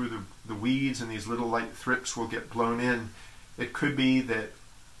blow through the weeds and these little light thrips will get blown in, it could be that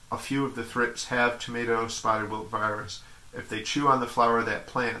a few of the thrips have tomato spotted wilt virus. If they chew on the flower of that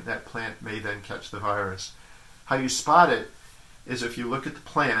plant may then catch the virus. How you spot it is if you look at the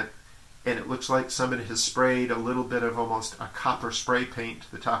plant and it looks like somebody has sprayed a little bit of almost a copper spray paint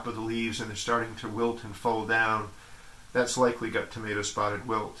to the top of the leaves and they're starting to wilt and fold down, that's likely got tomato spotted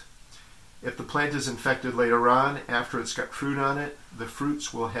wilt. If the plant is infected later on, after it's got fruit on it, the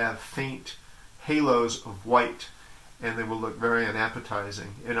fruits will have faint halos of white and they will look very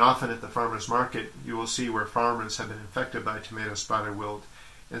unappetizing. And often at the farmer's market, you will see where farmers have been infected by tomato spotted wilt,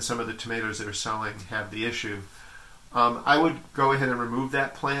 and some of the tomatoes they're selling have the issue. I would go ahead and remove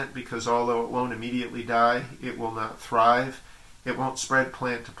that plant because although it won't immediately die, it will not thrive. It won't spread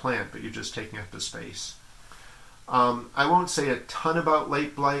plant to plant, but you're just taking up the space. I won't say a ton about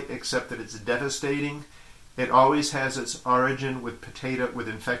late blight except that it's devastating. It always has its origin with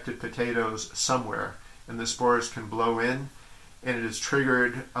infected potatoes somewhere, and the spores can blow in, and it is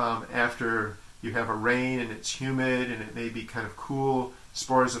triggered after you have a rain and it's humid and it may be kind of cool.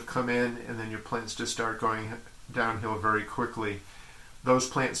 Spores have come in and then your plants just start going downhill very quickly. Those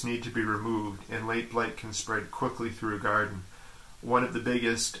plants need to be removed, and late blight can spread quickly through a garden. One of the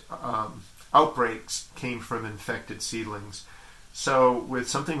biggest outbreaks came from infected seedlings. So with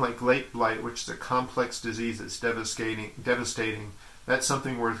something like late blight, which is a complex disease that's devastating, that's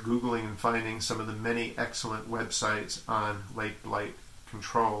something worth Googling and finding some of the many excellent websites on late blight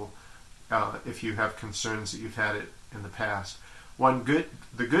control if you have concerns that you've had it in the past.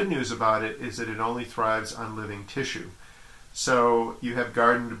 The good news about it is that it only thrives on living tissue. So you have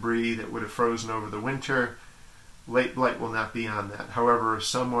garden debris that would have frozen over the winter. Late blight will not be on that. However, if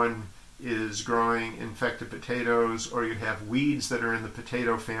someone is growing infected potatoes, or you have weeds that are in the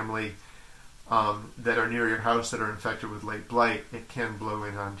potato family that are near your house that are infected with late blight, it can blow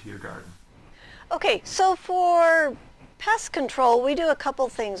in onto your garden. Okay, so for pest control, we do a couple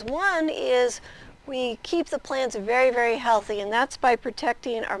things. One is we keep the plants very, very healthy, and that's by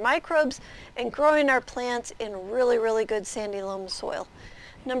protecting our microbes and growing our plants in really, really good sandy loam soil.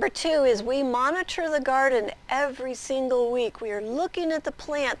 Number two is we monitor the garden every single week. We are looking at the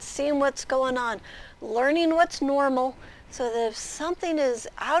plants, seeing what's going on, learning what's normal, so that if something is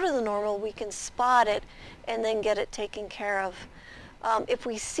out of the normal, we can spot it and then get it taken care of. If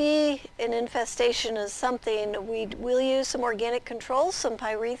we see an infestation of something, we'll use some organic controls, some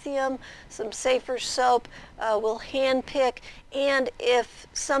pyrethrum, some safer soap, we'll hand pick, and if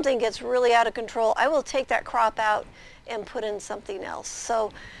something gets really out of control, I will take that crop out and put in something else.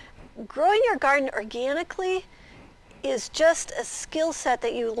 So growing your garden organically is just a skill set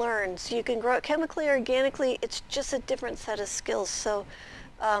that you learn. So you can grow it chemically or organically, it's just a different set of skills. So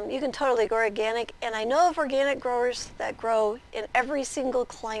you can totally grow organic, and I know of organic growers that grow in every single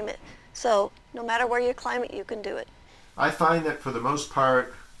climate. So no matter where your climate, you can do it. I find that for the most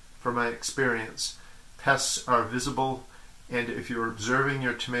part, from my experience, pests are visible, and if you're observing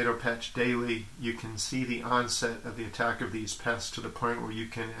your tomato patch daily, you can see the onset of the attack of these pests to the point where you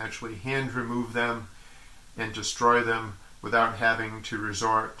can actually hand remove them and destroy them without having to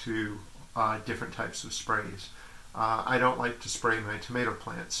resort to different types of sprays. I don't like to spray my tomato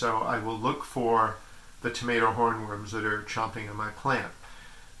plant, so I will look for the tomato hornworms that are chomping on my plant,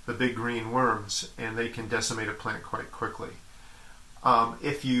 the big green worms, and they can decimate a plant quite quickly.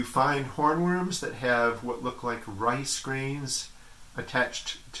 If you find hornworms that have what look like rice grains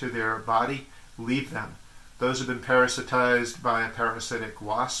attached to their body, leave them. Those have been parasitized by a parasitic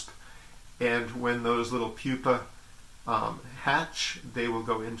wasp, and when those little pupa hatch, they will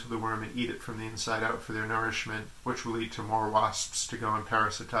go into the worm and eat it from the inside out for their nourishment, which will lead to more wasps to go and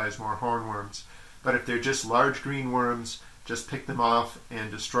parasitize more hornworms. But if they're just large green worms, just pick them off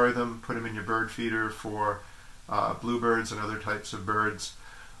and destroy them, put them in your bird feeder for bluebirds and other types of birds.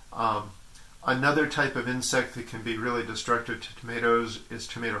 Another type of insect that can be really destructive to tomatoes is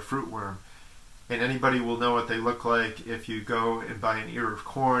tomato fruitworm. And anybody will know what they look like if you go and buy an ear of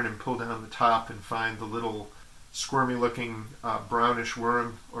corn and pull down the top and find the little squirmy looking brownish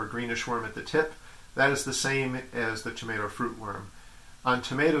worm or greenish worm at the tip. That is the same as the tomato fruit worm. On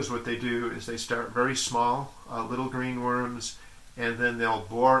tomatoes, what they do is they start very small, little green worms, and then they'll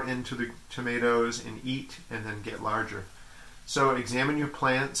bore into the tomatoes and eat and then get larger. So examine your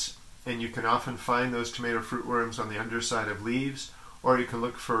plants, and you can often find those tomato fruit worms on the underside of leaves, or you can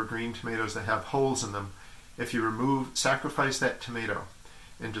look for green tomatoes that have holes in them. If you sacrifice that tomato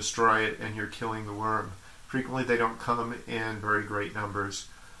and destroy it, and you're killing the worm. Frequently they don't come in very great numbers.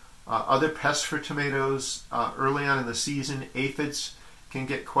 Other pests for tomatoes, early on in the season, aphids can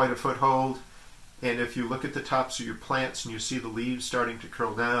get quite a foothold. And if you look at the tops of your plants and you see the leaves starting to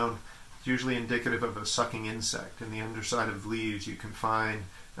curl down, it's usually indicative of a sucking insect. In the underside of the leaves you can find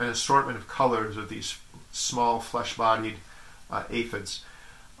an assortment of colors of these small flesh-bodied aphids.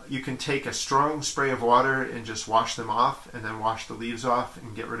 You can take a strong spray of water and just wash them off, and then wash the leaves off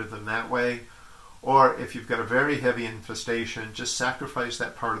and get rid of them that way. Or if you've got a very heavy infestation, just sacrifice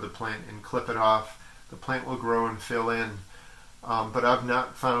that part of the plant and clip it off. The plant will grow and fill in. But I've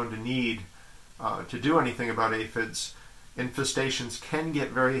not found a need to do anything about aphids. Infestations can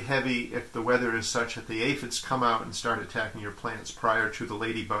get very heavy if the weather is such that the aphids come out and start attacking your plants prior to the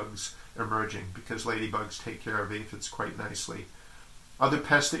ladybugs emerging, because ladybugs take care of aphids quite nicely. Other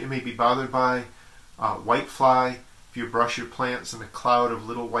pests that you may be bothered by, whitefly. If you brush your plants and a cloud of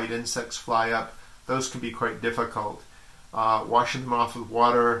little white insects fly up, those can be quite difficult. Washing them off with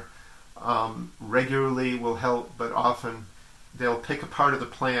water regularly will help, but often they'll pick a part of the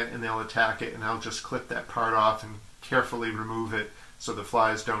plant and they'll attack it, and I'll just clip that part off and carefully remove it so the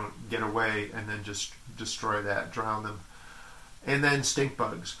flies don't get away, and then just destroy that, drown them. And then stink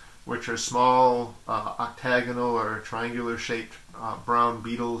bugs, which are small octagonal or triangular shaped brown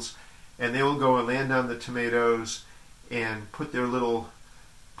beetles, and they will go and land on the tomatoes and put their little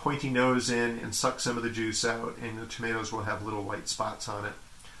pointy nose in and suck some of the juice out, and the tomatoes will have little white spots on it.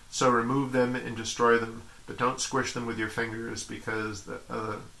 So remove them and destroy them, but don't squish them with your fingers, because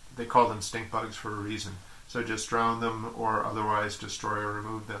they call them stink bugs for a reason. So just drown them or otherwise destroy or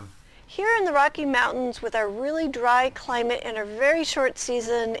remove them. Here in the Rocky Mountains, with our really dry climate and a very short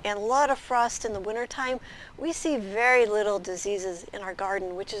season and a lot of frost in the wintertime, we see very little diseases in our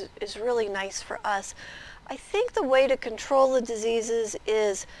garden, which is really nice for us. I think the way to control the diseases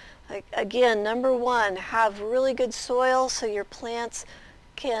is, again, number one, have really good soil so your plants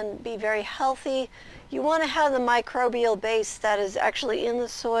can be very healthy. You want to have the microbial base that is actually in the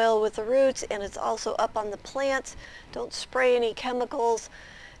soil with the roots, and it's also up on the plants. Don't spray any chemicals.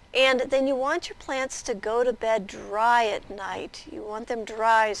 And then you want your plants to go to bed dry at night. You want them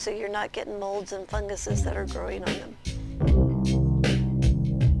dry so you're not getting molds and funguses that are growing on them.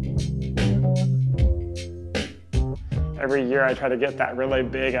 Every year I try to get that really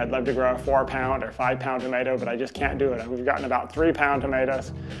big. I'd love to grow a 4-pound or 5-pound tomato, but I just can't do it. We've gotten about 3-pound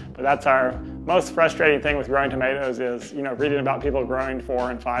tomatoes, but that's our most frustrating thing with growing tomatoes is, reading about people growing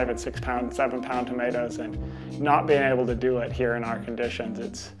 4 and 5 and 6-pound, 7-pound tomatoes and not being able to do it here in our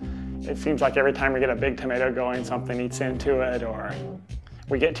conditions. It seems like every time we get a big tomato going, something eats into it, or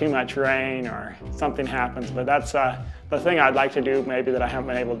we get too much rain, or something happens. But that's the thing I'd like to do, maybe, that I haven't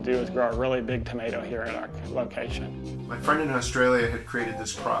been able to do, is grow a really big tomato here at our location. My friend in Australia had created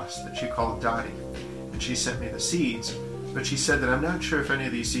this cross that she called Dottie, and she sent me the seeds, but she said that I'm not sure if any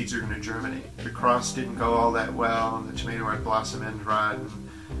of these seeds are going to germinate. The cross didn't go all that well, and the tomato had blossom end rot, and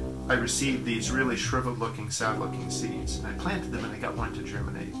I received these really shriveled looking, sad looking seeds, and I planted them and I got one to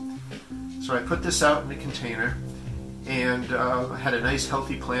germinate. So I put this out in a container, and had a nice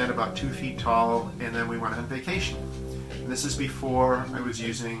healthy plant about 2 feet tall, and then we went on vacation. And this is before I was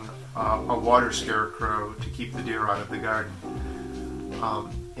using a water scarecrow to keep the deer out of the garden.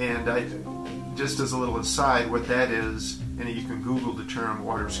 Just as a little aside, what that is, and you can Google the term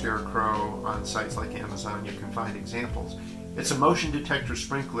water scarecrow on sites like Amazon, you can find examples. It's a motion detector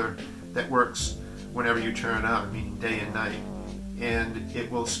sprinkler that works whenever you turn it on, meaning day and night. And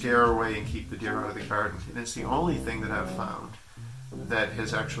it will scare away and keep the deer out of the garden. And it's the only thing that I've found that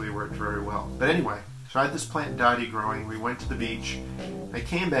has actually worked very well. But anyway, so I had this plant Dottie growing. We went to the beach. I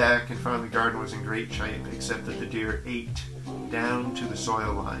came back and found the garden was in great shape, except that the deer ate down to the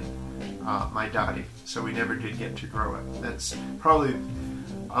soil line my Dottie. So we never did get to grow it. That's probably,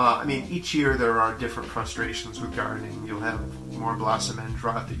 each year there are different frustrations with gardening. You'll have more blossom end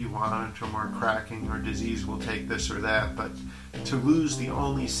rot that you want, or more cracking, or disease will take this or that. But to lose the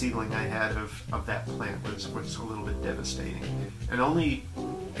only seedling I had of that plant was a little bit devastating. And only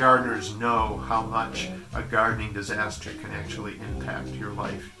gardeners know how much a gardening disaster can actually impact your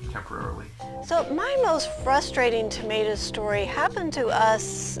life temporarily. So my most frustrating tomato story happened to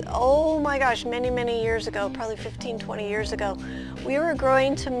us, oh my gosh, many, many years ago, probably 15, 20 years ago. We were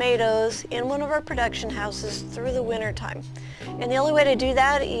growing tomatoes in one of our production houses through the winter time. And the only way to do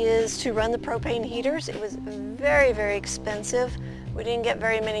that is to run the propane heaters. It was very, very expensive. We didn't get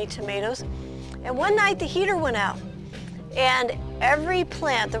very many tomatoes. And one night the heater went out. And every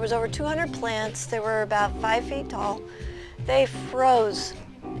plant, there was over 200 plants, they were about 5 feet tall, they froze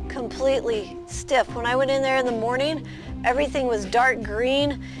completely stiff. When I went in there in the morning, everything was dark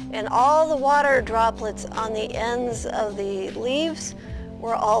green and all the water droplets on the ends of the leaves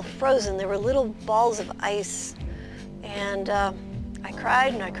were all frozen. They were little balls of ice. And I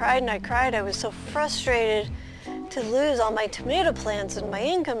cried and I cried and I cried. I was so frustrated to lose all my tomato plants and my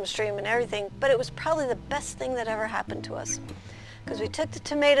income stream and everything, but it was probably the best thing that ever happened to us. Because we took the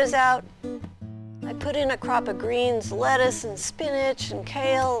tomatoes out, I put in a crop of greens, lettuce and spinach and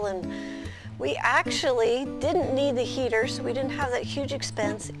kale, and we actually didn't need the heater, so we didn't have that huge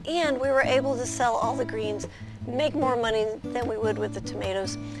expense, and we were able to sell all the greens, make more money than we would with the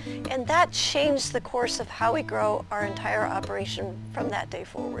tomatoes. And that changed the course of how we grow our entire operation from that day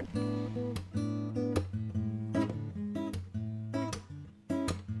forward.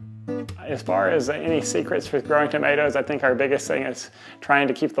 As far as any secrets with growing tomatoes, I think our biggest thing is trying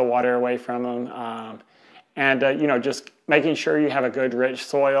to keep the water away from them. You know, just making sure you have a good rich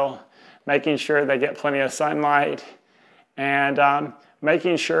soil, making sure they get plenty of sunlight, and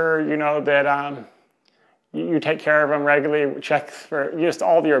making sure, you know, that you take care of them regularly, check for just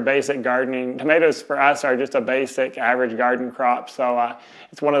all of your basic gardening. Tomatoes for us are just a basic average garden crop, so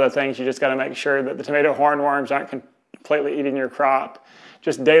it's one of the things you just got to make sure that the tomato hornworms aren't completely eating your crop.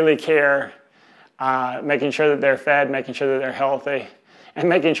 Just daily care, making sure that they're fed, making sure that they're healthy, and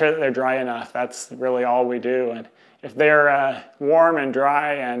making sure that they're dry enough. That's really all we do. And if they're warm and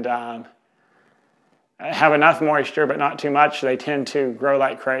dry and have enough moisture but not too much, they tend to grow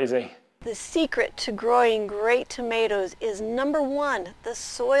like crazy. The secret to growing great tomatoes is, number one, the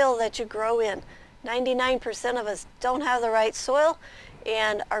soil that you grow in. 99% of us don't have the right soil,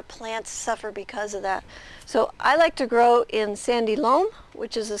 and our plants suffer because of that. So I like to grow in sandy loam,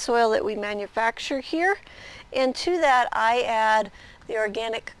 which is the soil that we manufacture here. And to that I add the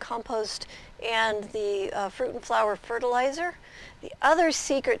organic compost and the fruit and flower fertilizer. The other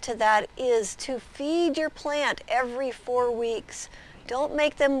secret to that is to feed your plant every 4 weeks. Don't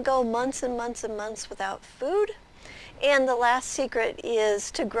make them go months and months and months without food. And the last secret is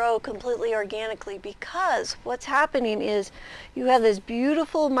to grow completely organically, because what's happening is you have this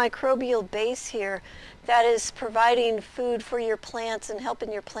beautiful microbial base here that is providing food for your plants and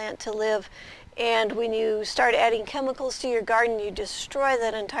helping your plant to live. And when you start adding chemicals to your garden, you destroy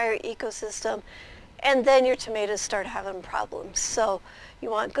that entire ecosystem, and then your tomatoes start having problems. So you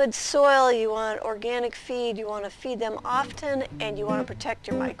want good soil, you want organic feed, you want to feed them often, and you want to protect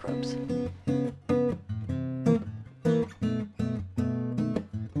your microbes.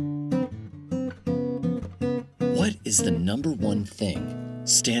 What is the #1 thing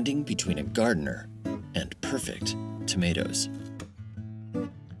standing between a gardener and perfect tomatoes?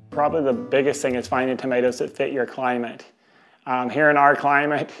 Probably the biggest thing is finding tomatoes that fit your climate. Here in our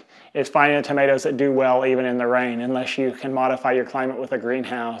climate, it's finding tomatoes that do well even in the rain, unless you can modify your climate with a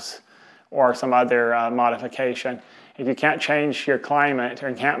greenhouse or some other modification. If you can't change your climate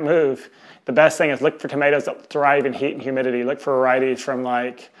or can't move, the best thing is look for tomatoes that thrive in heat and humidity. Look for varieties from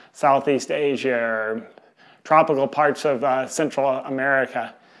like Southeast Asia or tropical parts of Central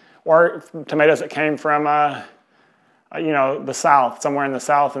America, or tomatoes that came from you know, the South, somewhere in the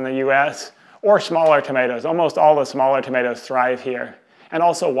South in the US, or smaller tomatoes. Almost all the smaller tomatoes thrive here. And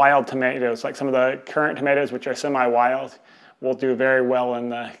also wild tomatoes, like some of the current tomatoes, which are semi-wild, will do very well in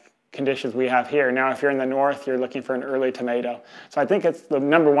the conditions we have here. Now, if you're in the north, you're looking for an early tomato. So I think it's the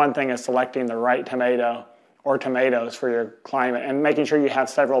 #1 thing is selecting the right tomato or tomatoes for your climate, and making sure you have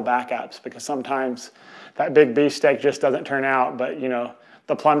several backups, because sometimes that big beefsteak just doesn't turn out, but you know,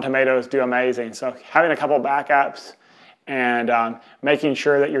 the plum tomatoes do amazing. So having a couple backups and making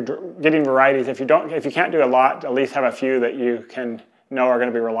sure that you're getting varieties. If you can't do a lot, at least have a few that you can know are going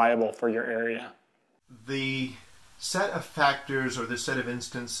to be reliable for your area. The set of factors or the set of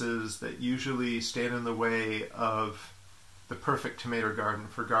instances that usually stand in the way of the perfect tomato garden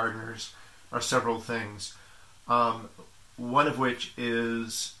for gardeners are several things. One of which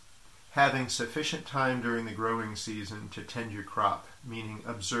is having sufficient time during the growing season to tend your crop, meaning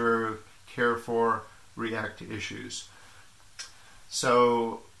observe, care for, react to issues.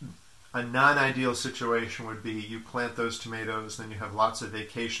 So A non-ideal situation would be you plant those tomatoes, then you have lots of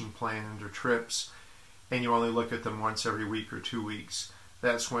vacation planned or trips, and you only look at them once every week or 2 weeks.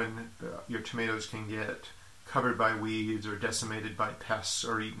 That's when your tomatoes can get covered by weeds or decimated by pests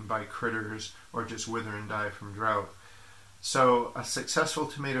or eaten by critters or just wither and die from drought. So a successful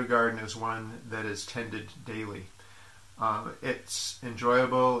tomato garden is one that is tended daily. It's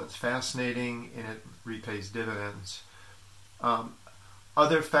enjoyable, it's fascinating, and it repays dividends.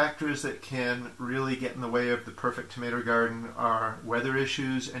 Other factors that can really get in the way of the perfect tomato garden are weather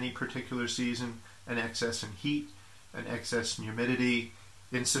issues any particular season, an excess in heat, an excess in humidity,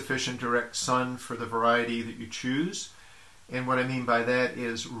 insufficient direct sun for the variety that you choose. And what I mean by that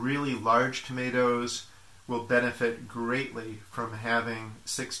is really large tomatoes will benefit greatly from having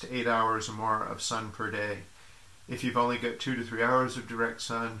 6 to 8 hours or more of sun per day. If you've only got 2 to 3 hours of direct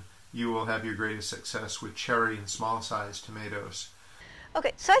sun, you will have your greatest success with cherry and small-sized tomatoes.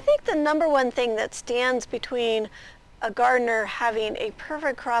 Okay, so I think the number one thing that stands between a gardener having a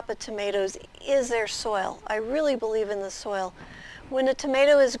perfect crop of tomatoes is their soil. I really believe in the soil. When a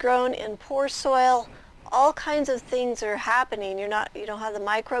tomato is grown in poor soil, all kinds of things are happening. You don't have the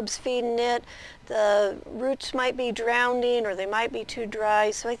microbes feeding it, the roots might be drowning, or they might be too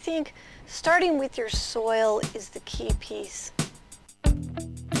dry. So I think starting with your soil is the key piece.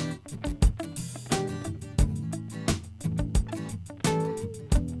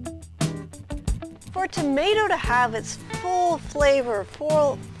 For a tomato to have its full flavor,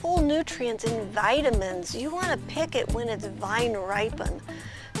 full nutrients and vitamins, you want to pick it when it's vine ripened.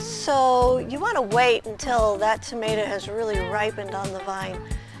 So you want to wait until that tomato has really ripened on the vine.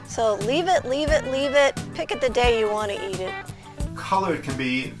 So leave it, pick it the day you want to eat it. Color can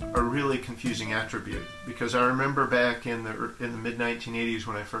be a really confusing attribute, because I remember back in the mid-1980s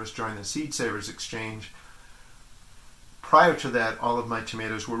when I first joined the Seed Savers Exchange. Prior to that, all of my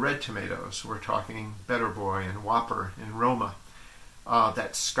tomatoes were red tomatoes. We're talking Better Boy and Whopper and Roma,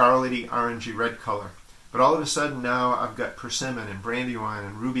 that scarlety, orangey red color. But all of a sudden now I've got persimmon and brandywine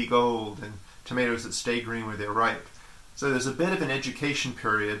and ruby gold and tomatoes that stay green where they're ripe. So there's a bit of an education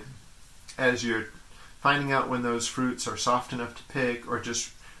period as you're finding out when those fruits are soft enough to pick, or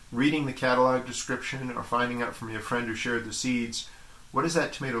just reading the catalog description, or finding out from your friend who shared the seeds, what does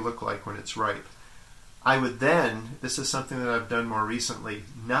that tomato look like when it's ripe? I would then, this is something that I've done more recently,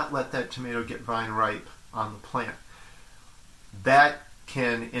 not let that tomato get vine ripe on the plant. That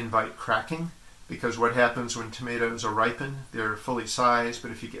can invite cracking, because what happens when tomatoes are ripened, they're fully sized, but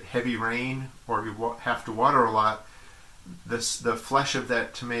if you get heavy rain or you have to water a lot, the flesh of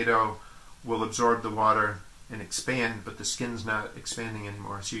that tomato will absorb the water and expand, but the skin's not expanding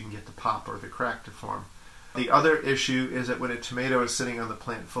anymore, so you can get the pop or the crack to form. The other issue is that when a tomato is sitting on the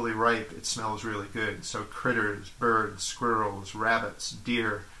plant fully ripe, it smells really good. So critters, birds, squirrels, rabbits,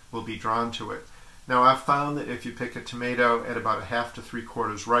 deer will be drawn to it. Now I've found that if you pick a tomato at about 1/2 to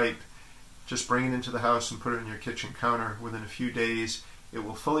 3/4 ripe, just bring it into the house and put it on your kitchen counter. Within a few days, it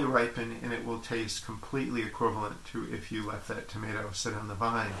will fully ripen and it will taste completely equivalent to if you left that tomato sit on the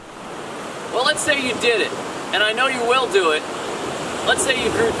vine. Well, let's say you did it, and I know you will do it. Let's say you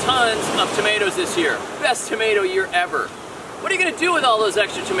grew tons of tomatoes this year. Best tomato year ever. What are you going to do with all those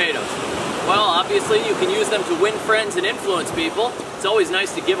extra tomatoes? Well, obviously you can use them to win friends and influence people. It's always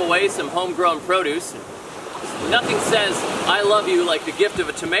nice to give away some homegrown produce. Nothing says I love you like the gift of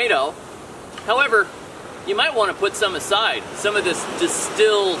a tomato. However, you might want to put some aside, some of this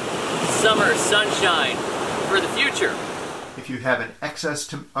distilled summer sunshine for the future. If you have an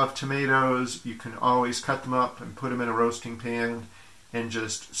excess of tomatoes, you can always cut them up and put them in a roasting pan and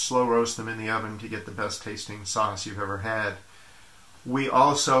just slow roast them in the oven to get the best tasting sauce you've ever had. We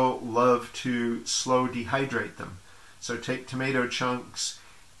also love to slow dehydrate them. So take tomato chunks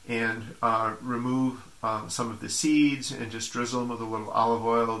and remove some of the seeds and just drizzle them with a little olive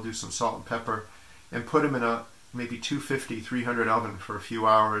oil, do some salt and pepper, and put them in a maybe 250, 300 oven for a few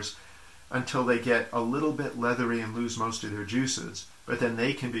hours until they get a little bit leathery and lose most of their juices. But then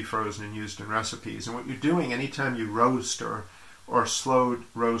they can be frozen and used in recipes. And what you're doing anytime you roast or slow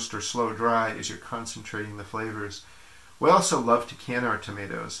roast or slow dry is you're concentrating the flavors. We also love to can our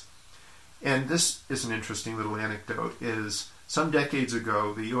tomatoes. And this is an interesting little anecdote, is some decades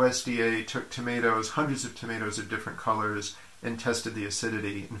ago the USDA took tomatoes, hundreds of tomatoes of different colors, and tested the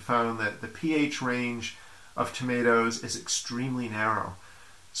acidity and found that the pH range of tomatoes is extremely narrow.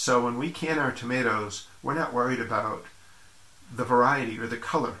 So when we can our tomatoes, we're not worried about the variety or the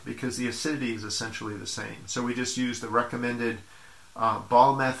color because the acidity is essentially the same. So we just use the recommended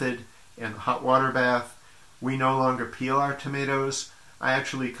ball method and hot water bath. We no longer peel our tomatoes. I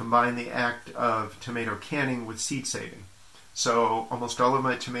actually combine the act of tomato canning with seed saving. So almost all of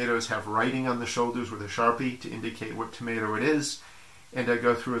my tomatoes have writing on the shoulders with a Sharpie to indicate what tomato it is. And I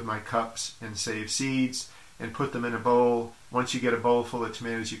go through with my cups and save seeds and put them in a bowl. Once you get a bowl full of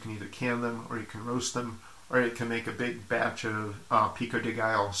tomatoes, you can either can them or you can roast them, or you can make a big batch of pico de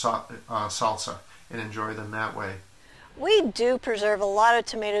gallo salsa and enjoy them that way. We do preserve a lot of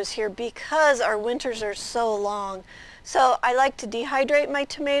tomatoes here because our winters are so long. So I like to dehydrate my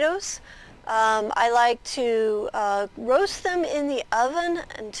tomatoes. I like to roast them in the oven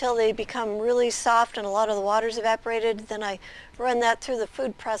until they become really soft and a lot of the water's evaporated. Then I run that through the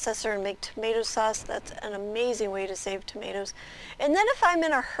food processor and make tomato sauce. That's an amazing way to save tomatoes. And then if I'm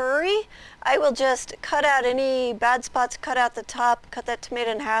in a hurry, I will just cut out any bad spots, cut out the top, cut that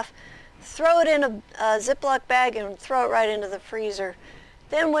tomato in half, throw it in a Ziploc bag and throw it right into the freezer.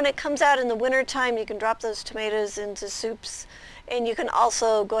 Then when it comes out in the winter time, you can drop those tomatoes into soups, and you can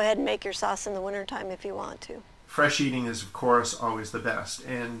also go ahead and make your sauce in the winter time if you want to. Fresh eating is, of course, always the best.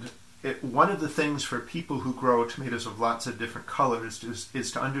 And one of the things for people who grow tomatoes of lots of different colors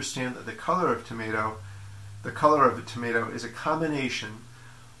is to understand that the color of a tomato is a combination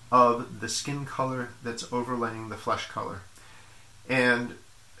of the skin color that's overlaying the flesh color. And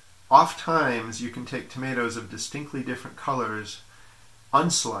oftentimes you can take tomatoes of distinctly different colors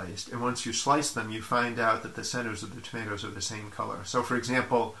unsliced, and once you slice them you find out that the centers of the tomatoes are the same color. So for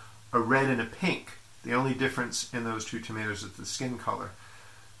example, a red and a pink, the only difference in those two tomatoes is the skin color.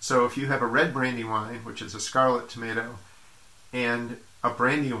 So if you have a red brandywine, which is a scarlet tomato, and a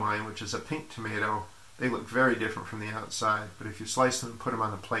brandywine, which is a pink tomato, they look very different from the outside, but if you slice them and put them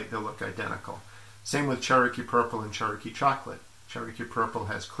on a plate, they'll look identical. Same with Cherokee Purple and Cherokee Chocolate. Cherokee Purple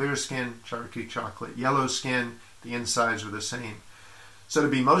has clear skin, Cherokee Chocolate yellow skin, the insides are the same. So to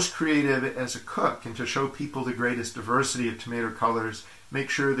be most creative as a cook and to show people the greatest diversity of tomato colors, make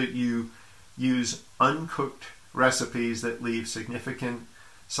sure that you use uncooked recipes that leave significant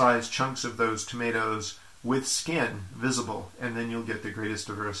sized chunks of those tomatoes with skin visible, and then you'll get the greatest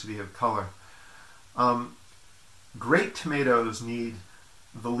diversity of color. Great tomatoes need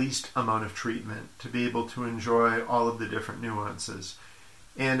the least amount of treatment to be able to enjoy all of the different nuances.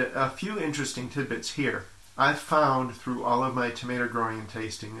 And a few interesting tidbits here. I've found through all of my tomato growing and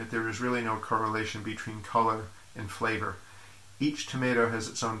tasting that there is really no correlation between color and flavor. Each tomato has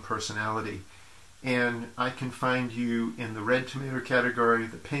its own personality, and I can find you in the red tomato category,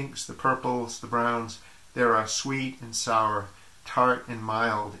 the pinks, the purples, the browns. There are sweet and sour, tart and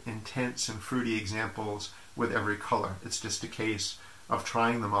mild, intense and fruity examples with every color. It's just a case of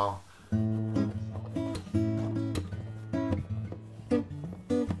trying them all.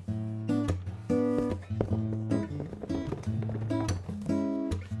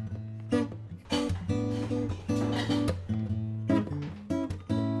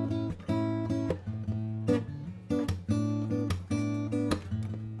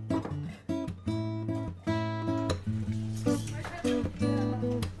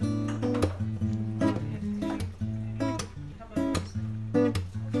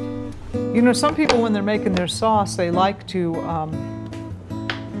 You know, some people when they're making their sauce, they like to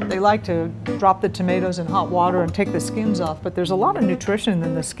drop the tomatoes in hot water and take the skins off, but there's a lot of nutrition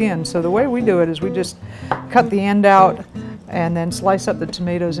in the skin. So the way we do it is we just cut the end out and then slice up the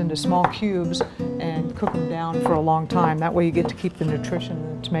tomatoes into small cubes and cook them down for a long time. That way you get to keep the nutrition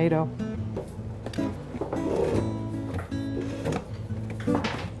in the tomato.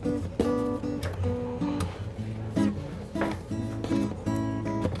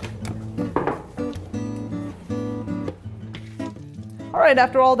 All right,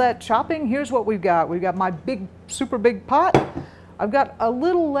 after all that chopping, here's what we've got. We've got my big, super big pot. I've got a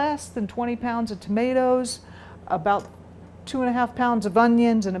little less than 20 pounds of tomatoes, about 2.5 pounds of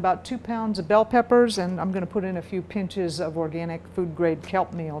onions, and about 2 pounds of bell peppers, and I'm going to put in a few pinches of organic food-grade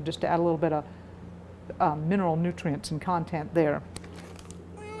kelp meal just to add a little bit of mineral nutrients and content there.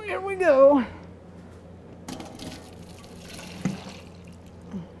 Here we go.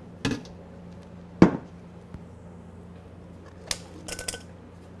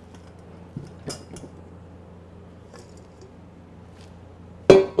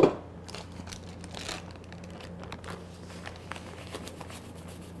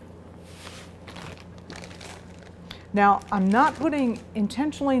 Now, I'm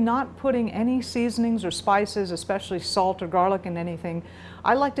intentionally not putting any seasonings or spices, especially salt or garlic in anything.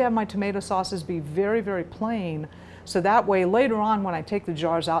 I like to have my tomato sauces be very, very plain, so that way later on when I take the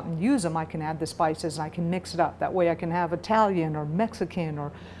jars out and use them, I can add the spices and I can mix it up. That way I can have Italian or Mexican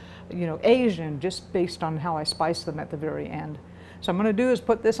or, you know, Asian, just based on how I spice them at the very end. So what I'm going to do is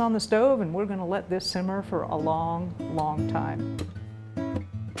put this on the stove and we're going to let this simmer for a long, long time.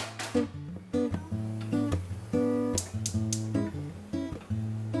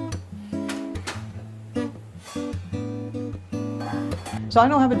 So I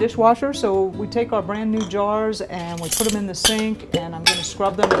don't have a dishwasher, so we take our brand new jars and we put them in the sink, and I'm going to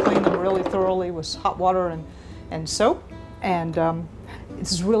scrub them and clean them really thoroughly with hot water and soap. And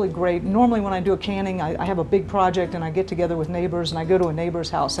this is really great. Normally when I do a canning, I have a big project and I get together with neighbors and I go to a neighbor's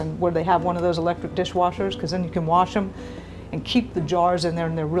house and where they have one of those electric dishwashers, because then you can wash them and keep the jars in there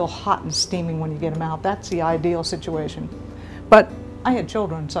and they're real hot and steaming when you get them out. That's the ideal situation. But I had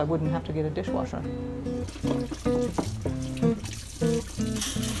children, so I wouldn't have to get a dishwasher.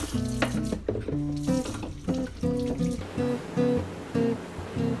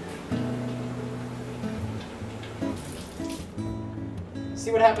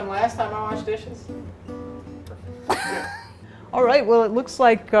 See what happened last time I washed dishes? All right, well, it looks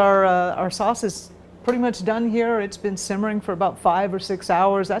like our sauce is pretty much done here. It's been simmering for about 5 or 6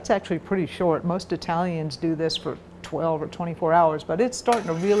 hours. That's actually pretty short. Most Italians do this for 12 or 24 hours, but it's starting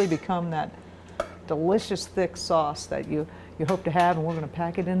to really become that delicious thick sauce that you hope to have, and we're going to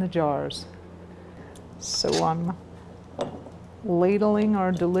pack it in the jars. So I'm ladling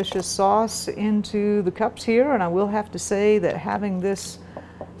our delicious sauce into the cups here, and I will have to say that having this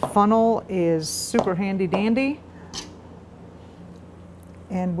funnel is super handy dandy.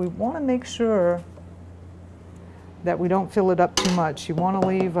 And we want to make sure that we don't fill it up too much. You want to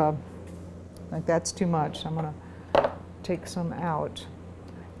leave like that's too much. I'm going to take some out.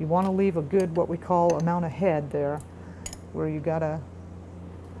 You want to leave a good, what we call, amount of head there, where you gotta,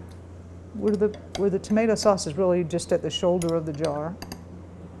 where the tomato sauce is really just at the shoulder of the jar.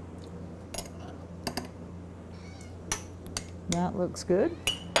 That looks good.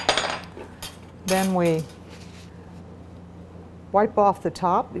 Then we wipe off the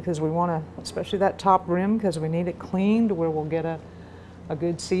top, because we want to, especially that top rim, because we need it cleaned where we'll get a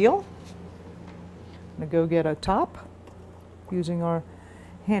good seal. I'm going to go get a top using our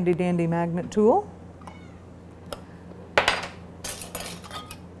handy dandy magnet tool.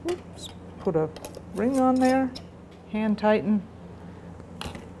 Oops, put a ring on there, hand tighten,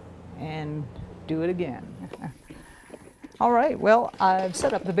 and do it again. All right, well, I've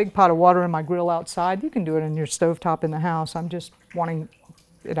set up the big pot of water in my grill outside. You can do it in your stovetop in the house. I'm just wanting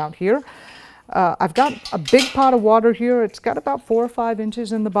it out here. I've got a big pot of water here. It's got about 4 or 5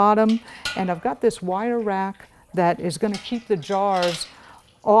 inches in the bottom, and I've got this wire rack that is going to keep the jars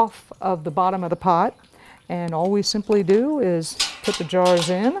off of the bottom of the pot. And all we simply do is put the jars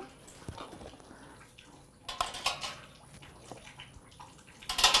in.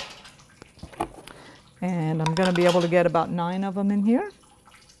 And I'm going to be able to get about 9 of them in here.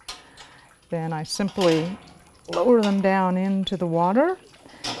 Then I simply lower them down into the water.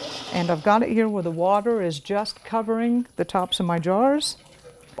 And I've got it here where the water is just covering the tops of my jars.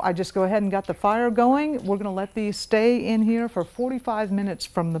 I just go ahead and got the fire going. We're going to let these stay in here for 45 minutes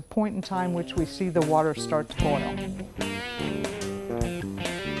from the point in time which we see the water start to boil.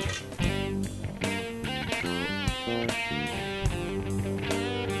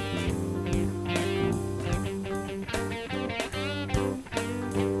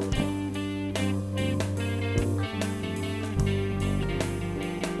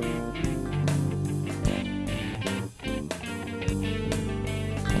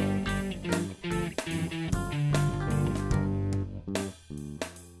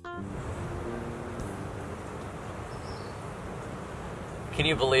 Can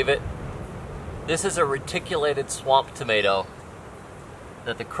you believe it? This is a reticulated swamp tomato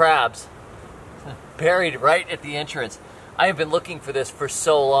that the crabs buried right at the entrance. I have been looking for this for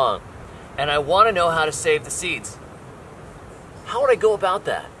so long, and I want to know how to save the seeds. How would I go about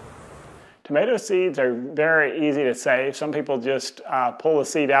that? Tomato seeds are very easy to save. Some people just pull the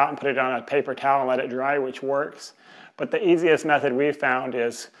seed out and put it on a paper towel and let it dry, which works. But the easiest method we've found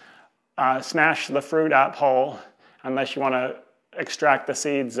is smash the fruit up whole, unless you want to extract the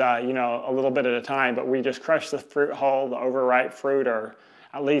seeds, you know, a little bit at a time. But we just crush the fruit whole, the overripe fruit, or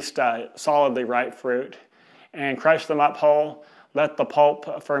at least solidly ripe fruit, and crush them up whole. Let the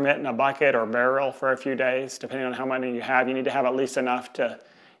pulp ferment in a bucket or barrel for a few days, depending on how many you have. You need to have at least enough to,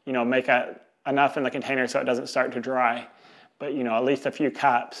 you know, make enough in the container so it doesn't start to dry. But, you know, at least a few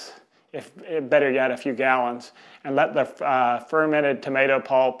cups, if better yet, a few gallons. And let the fermented tomato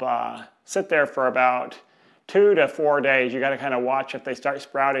pulp sit there for about 2 to 4 days. You got to kind of watch if they start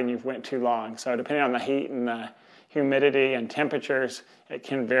sprouting, you've went too long. So depending on the heat and the humidity and temperatures, it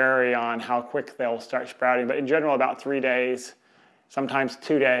can vary on how quick they'll start sprouting. But in general, about 3 days, sometimes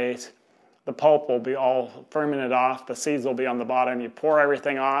 2 days, the pulp will be all fermented off. The seeds will be on the bottom. You pour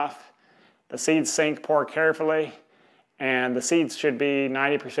everything off. The seeds sink, pour carefully, and the seeds should be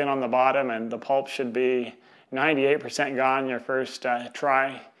 90% on the bottom, and the pulp should be 98% gone your first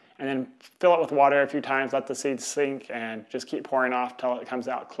try. and then fill it with water a few times, let the seeds sink, and just keep pouring off till it comes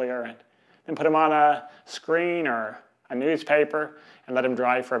out clear. And then put them on a screen or a newspaper and let them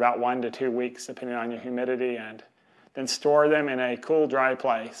dry for about 1 to 2 weeks, depending on your humidity, and then store them in a cool, dry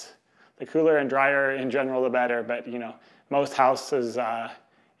place. The cooler and drier in general, the better, but you know, most houses at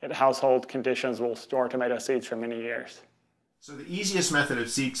household conditions will store tomato seeds for many years. So the easiest method of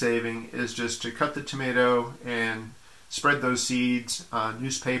seed saving is just to cut the tomato and spread those seeds on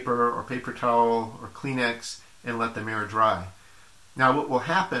newspaper or paper towel or Kleenex and let them air dry. Now what will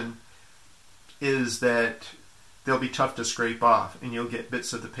happen is that they'll be tough to scrape off and you'll get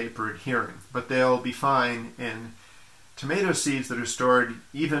bits of the paper adhering, but they'll be fine. And tomato seeds that are stored,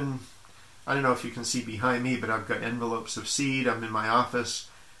 even, I don't know if you can see behind me, but I've got envelopes of seed. I'm in my office.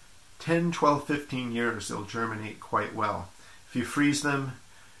 10, 12, 15 years they'll germinate quite well. If you freeze them,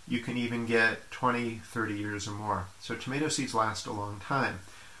 you can even get 20, 30 years or more. So tomato seeds last a long time.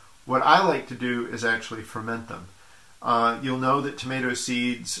 What I like to do is actually ferment them. You'll know that tomato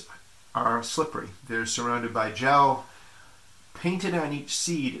seeds are slippery. They're surrounded by gel. Painted on each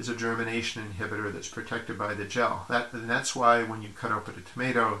seed is a germination inhibitor that's protected by the gel. That's why when you cut open a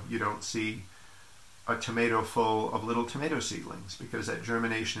tomato, you don't see a tomato full of little tomato seedlings, because that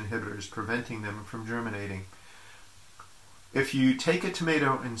germination inhibitor is preventing them from germinating. If you take a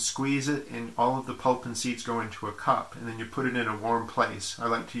tomato and squeeze it and all of the pulp and seeds go into a cup, and then you put it in a warm place, I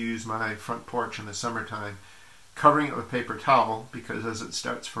like to use my front porch in the summertime, covering it with a paper towel, because as it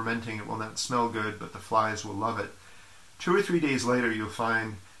starts fermenting it will not smell good, but the flies will love it. 2 or 3 days later you'll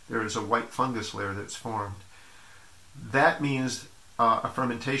find there is a white fungus layer that's formed. That means a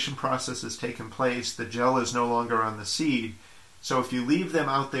fermentation process has taken place. The gel is no longer on the seed, so if you leave them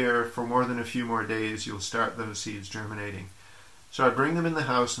out there for more than a few more days, you'll start those seeds germinating. So I bring them in the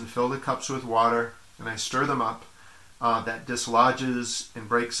house and fill the cups with water, and I stir them up. That dislodges and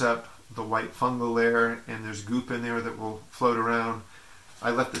breaks up the white fungal layer, and there's goop in there that will float around. I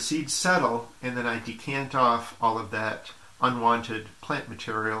let the seeds settle, and then I decant off all of that unwanted plant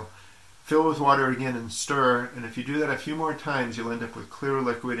material, fill with water again and stir, and if you do that a few more times, you'll end up with clear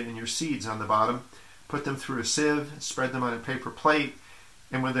liquid in your seeds on the bottom. Put them through a sieve, spread them on a paper plate,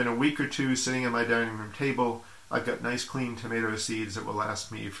 and within a week or two, sitting on my dining room table, I've got nice clean tomato seeds that will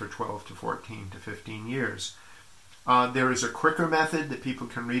last me for 12 to 14 to 15 years. There is a quicker method that people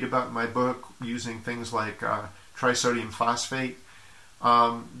can read about in my book, using things like trisodium phosphate,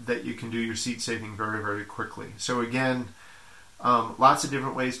 that you can do your seed saving very, very quickly. So again, lots of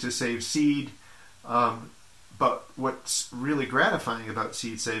different ways to save seed, but what's really gratifying about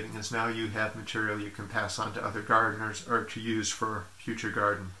seed saving is now you have material you can pass on to other gardeners or to use for future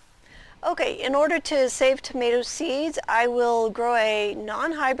garden. Okay, in order to save tomato seeds, I will grow a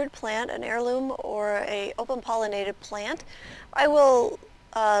non-hybrid plant, an heirloom or a open pollinated plant. I will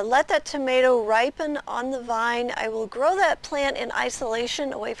let that tomato ripen on the vine. I will grow that plant in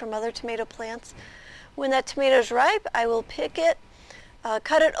isolation away from other tomato plants. When that tomato is ripe, I will pick it,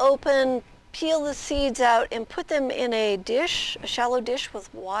 cut it open, peel the seeds out, and put them in a dish, a shallow dish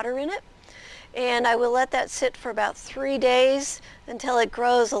with water in it. And I will let that sit for about 3 days until it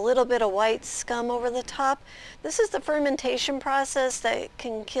grows a little bit of white scum over the top. This is the fermentation process that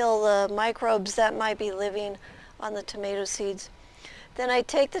can kill the microbes that might be living on the tomato seeds. Then I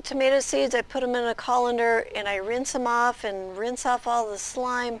take the tomato seeds, I put them in a colander, and I rinse them off and rinse off all the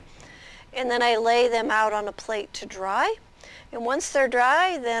slime. And then I lay them out on a plate to dry. And once they're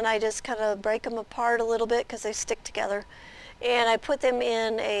dry, then I just kind of break them apart a little bit because they stick together. And I put them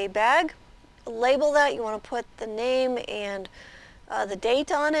in a bag. Label that. You want to put the name and the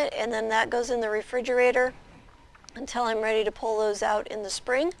date on it, and then that goes in the refrigerator until I'm ready to pull those out in the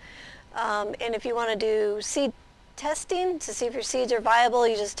spring. And if you want to do seed testing to see if your seeds are viable,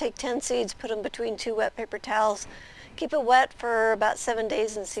 you just take 10 seeds, put them between 2 wet paper towels, keep it wet for about 7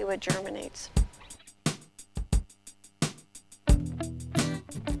 days and see what germinates.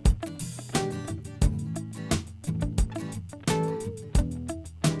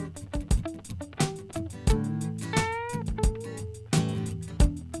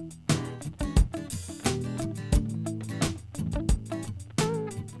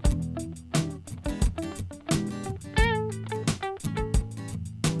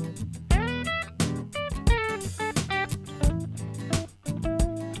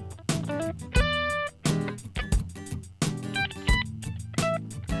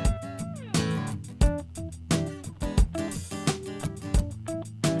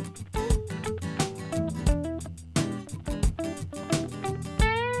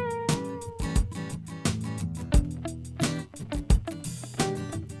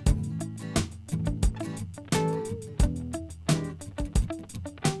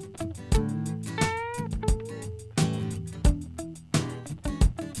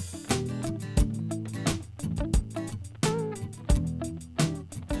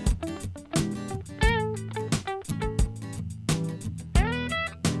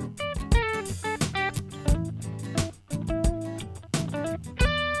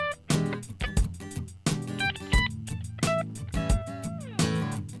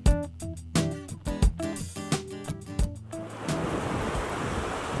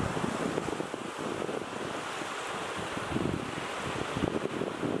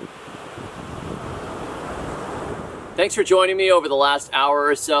 Thanks for joining me over the last hour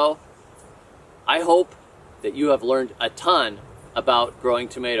or so. I hope that you have learned a ton about growing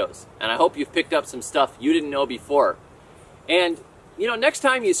tomatoes, and I hope you've picked up some stuff you didn't know before. And you know, next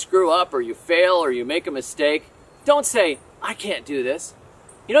time you screw up or you fail or you make a mistake, don't say, I can't do this.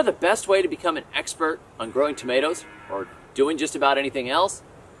 You know the best way to become an expert on growing tomatoes or doing just about anything else?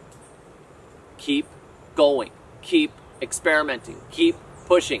 Keep going, keep experimenting, keep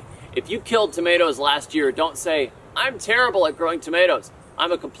pushing. If you killed tomatoes last year, don't say, I'm terrible at growing tomatoes,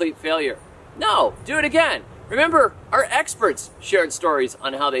 I'm a complete failure. No, do it again. Remember, our experts shared stories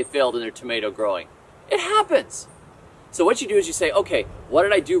on how they failed in their tomato growing. It happens. So what you do is you say, okay, what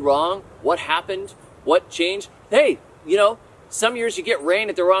did I do wrong? What happened? What changed? Hey, you know, some years you get rain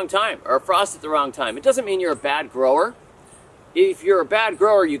at the wrong time or frost at the wrong time. It doesn't mean you're a bad grower. If you're a bad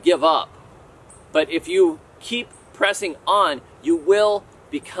grower, you give up. But if you keep pressing on, you will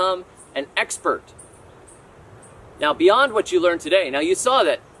become an expert. Now, beyond what you learned today, now you saw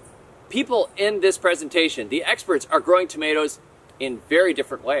that people in this presentation, the experts, are growing tomatoes in very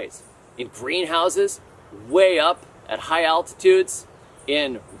different ways. In greenhouses, way up at high altitudes,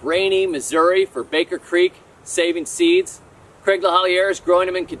 in rainy Missouri for Baker Creek, saving seeds. Craig LeHoullier is growing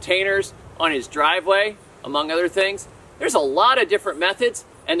them in containers on his driveway, among other things. There's a lot of different methods,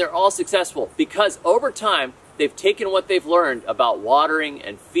 and they're all successful because over time, they've taken what they've learned about watering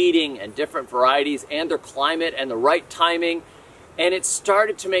and feeding and different varieties and their climate and the right timing, and it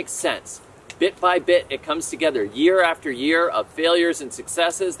started to make sense. Bit by bit, it comes together. Year after year of failures and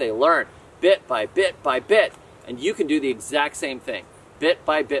successes, they learn bit by bit by bit. And you can do the exact same thing, bit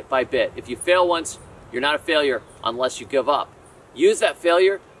by bit by bit. If you fail once, you're not a failure unless you give up. Use that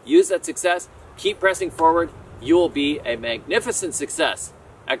failure, use that success, keep pressing forward. You will be a magnificent success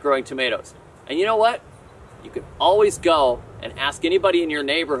at growing tomatoes. And you know what? You can always go and ask anybody in your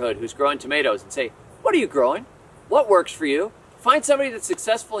neighborhood who's growing tomatoes and say, what are you growing? What works for you? Find somebody that's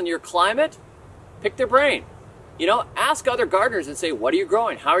successful in your climate, pick their brain. You know, ask other gardeners and say, what are you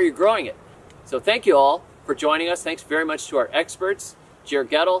growing? How are you growing it? So thank you all for joining us. Thanks very much to our experts, Jere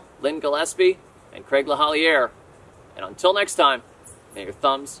Gettle, Lynn Gillespie, and Craig LeHoullier. And until next time, may your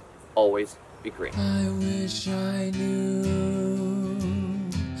thumbs always be green. I wish I knew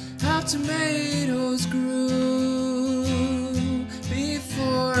how tomatoes grew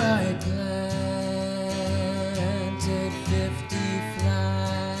before I planted 50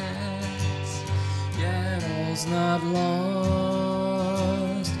 flats. Gettle's not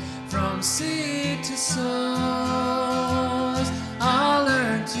lost from seed to sauce. I'll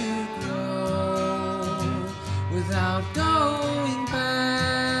learn to grow without going back.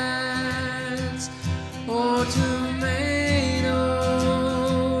 Or tomato,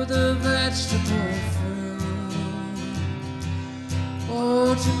 the vegetable fruit.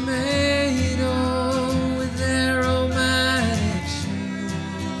 Or tomato with aromatic shoot.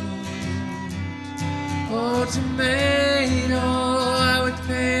 Or tomato, I would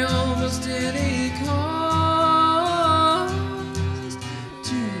pay almost any cost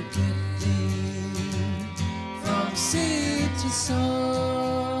to get thee from seed to soul.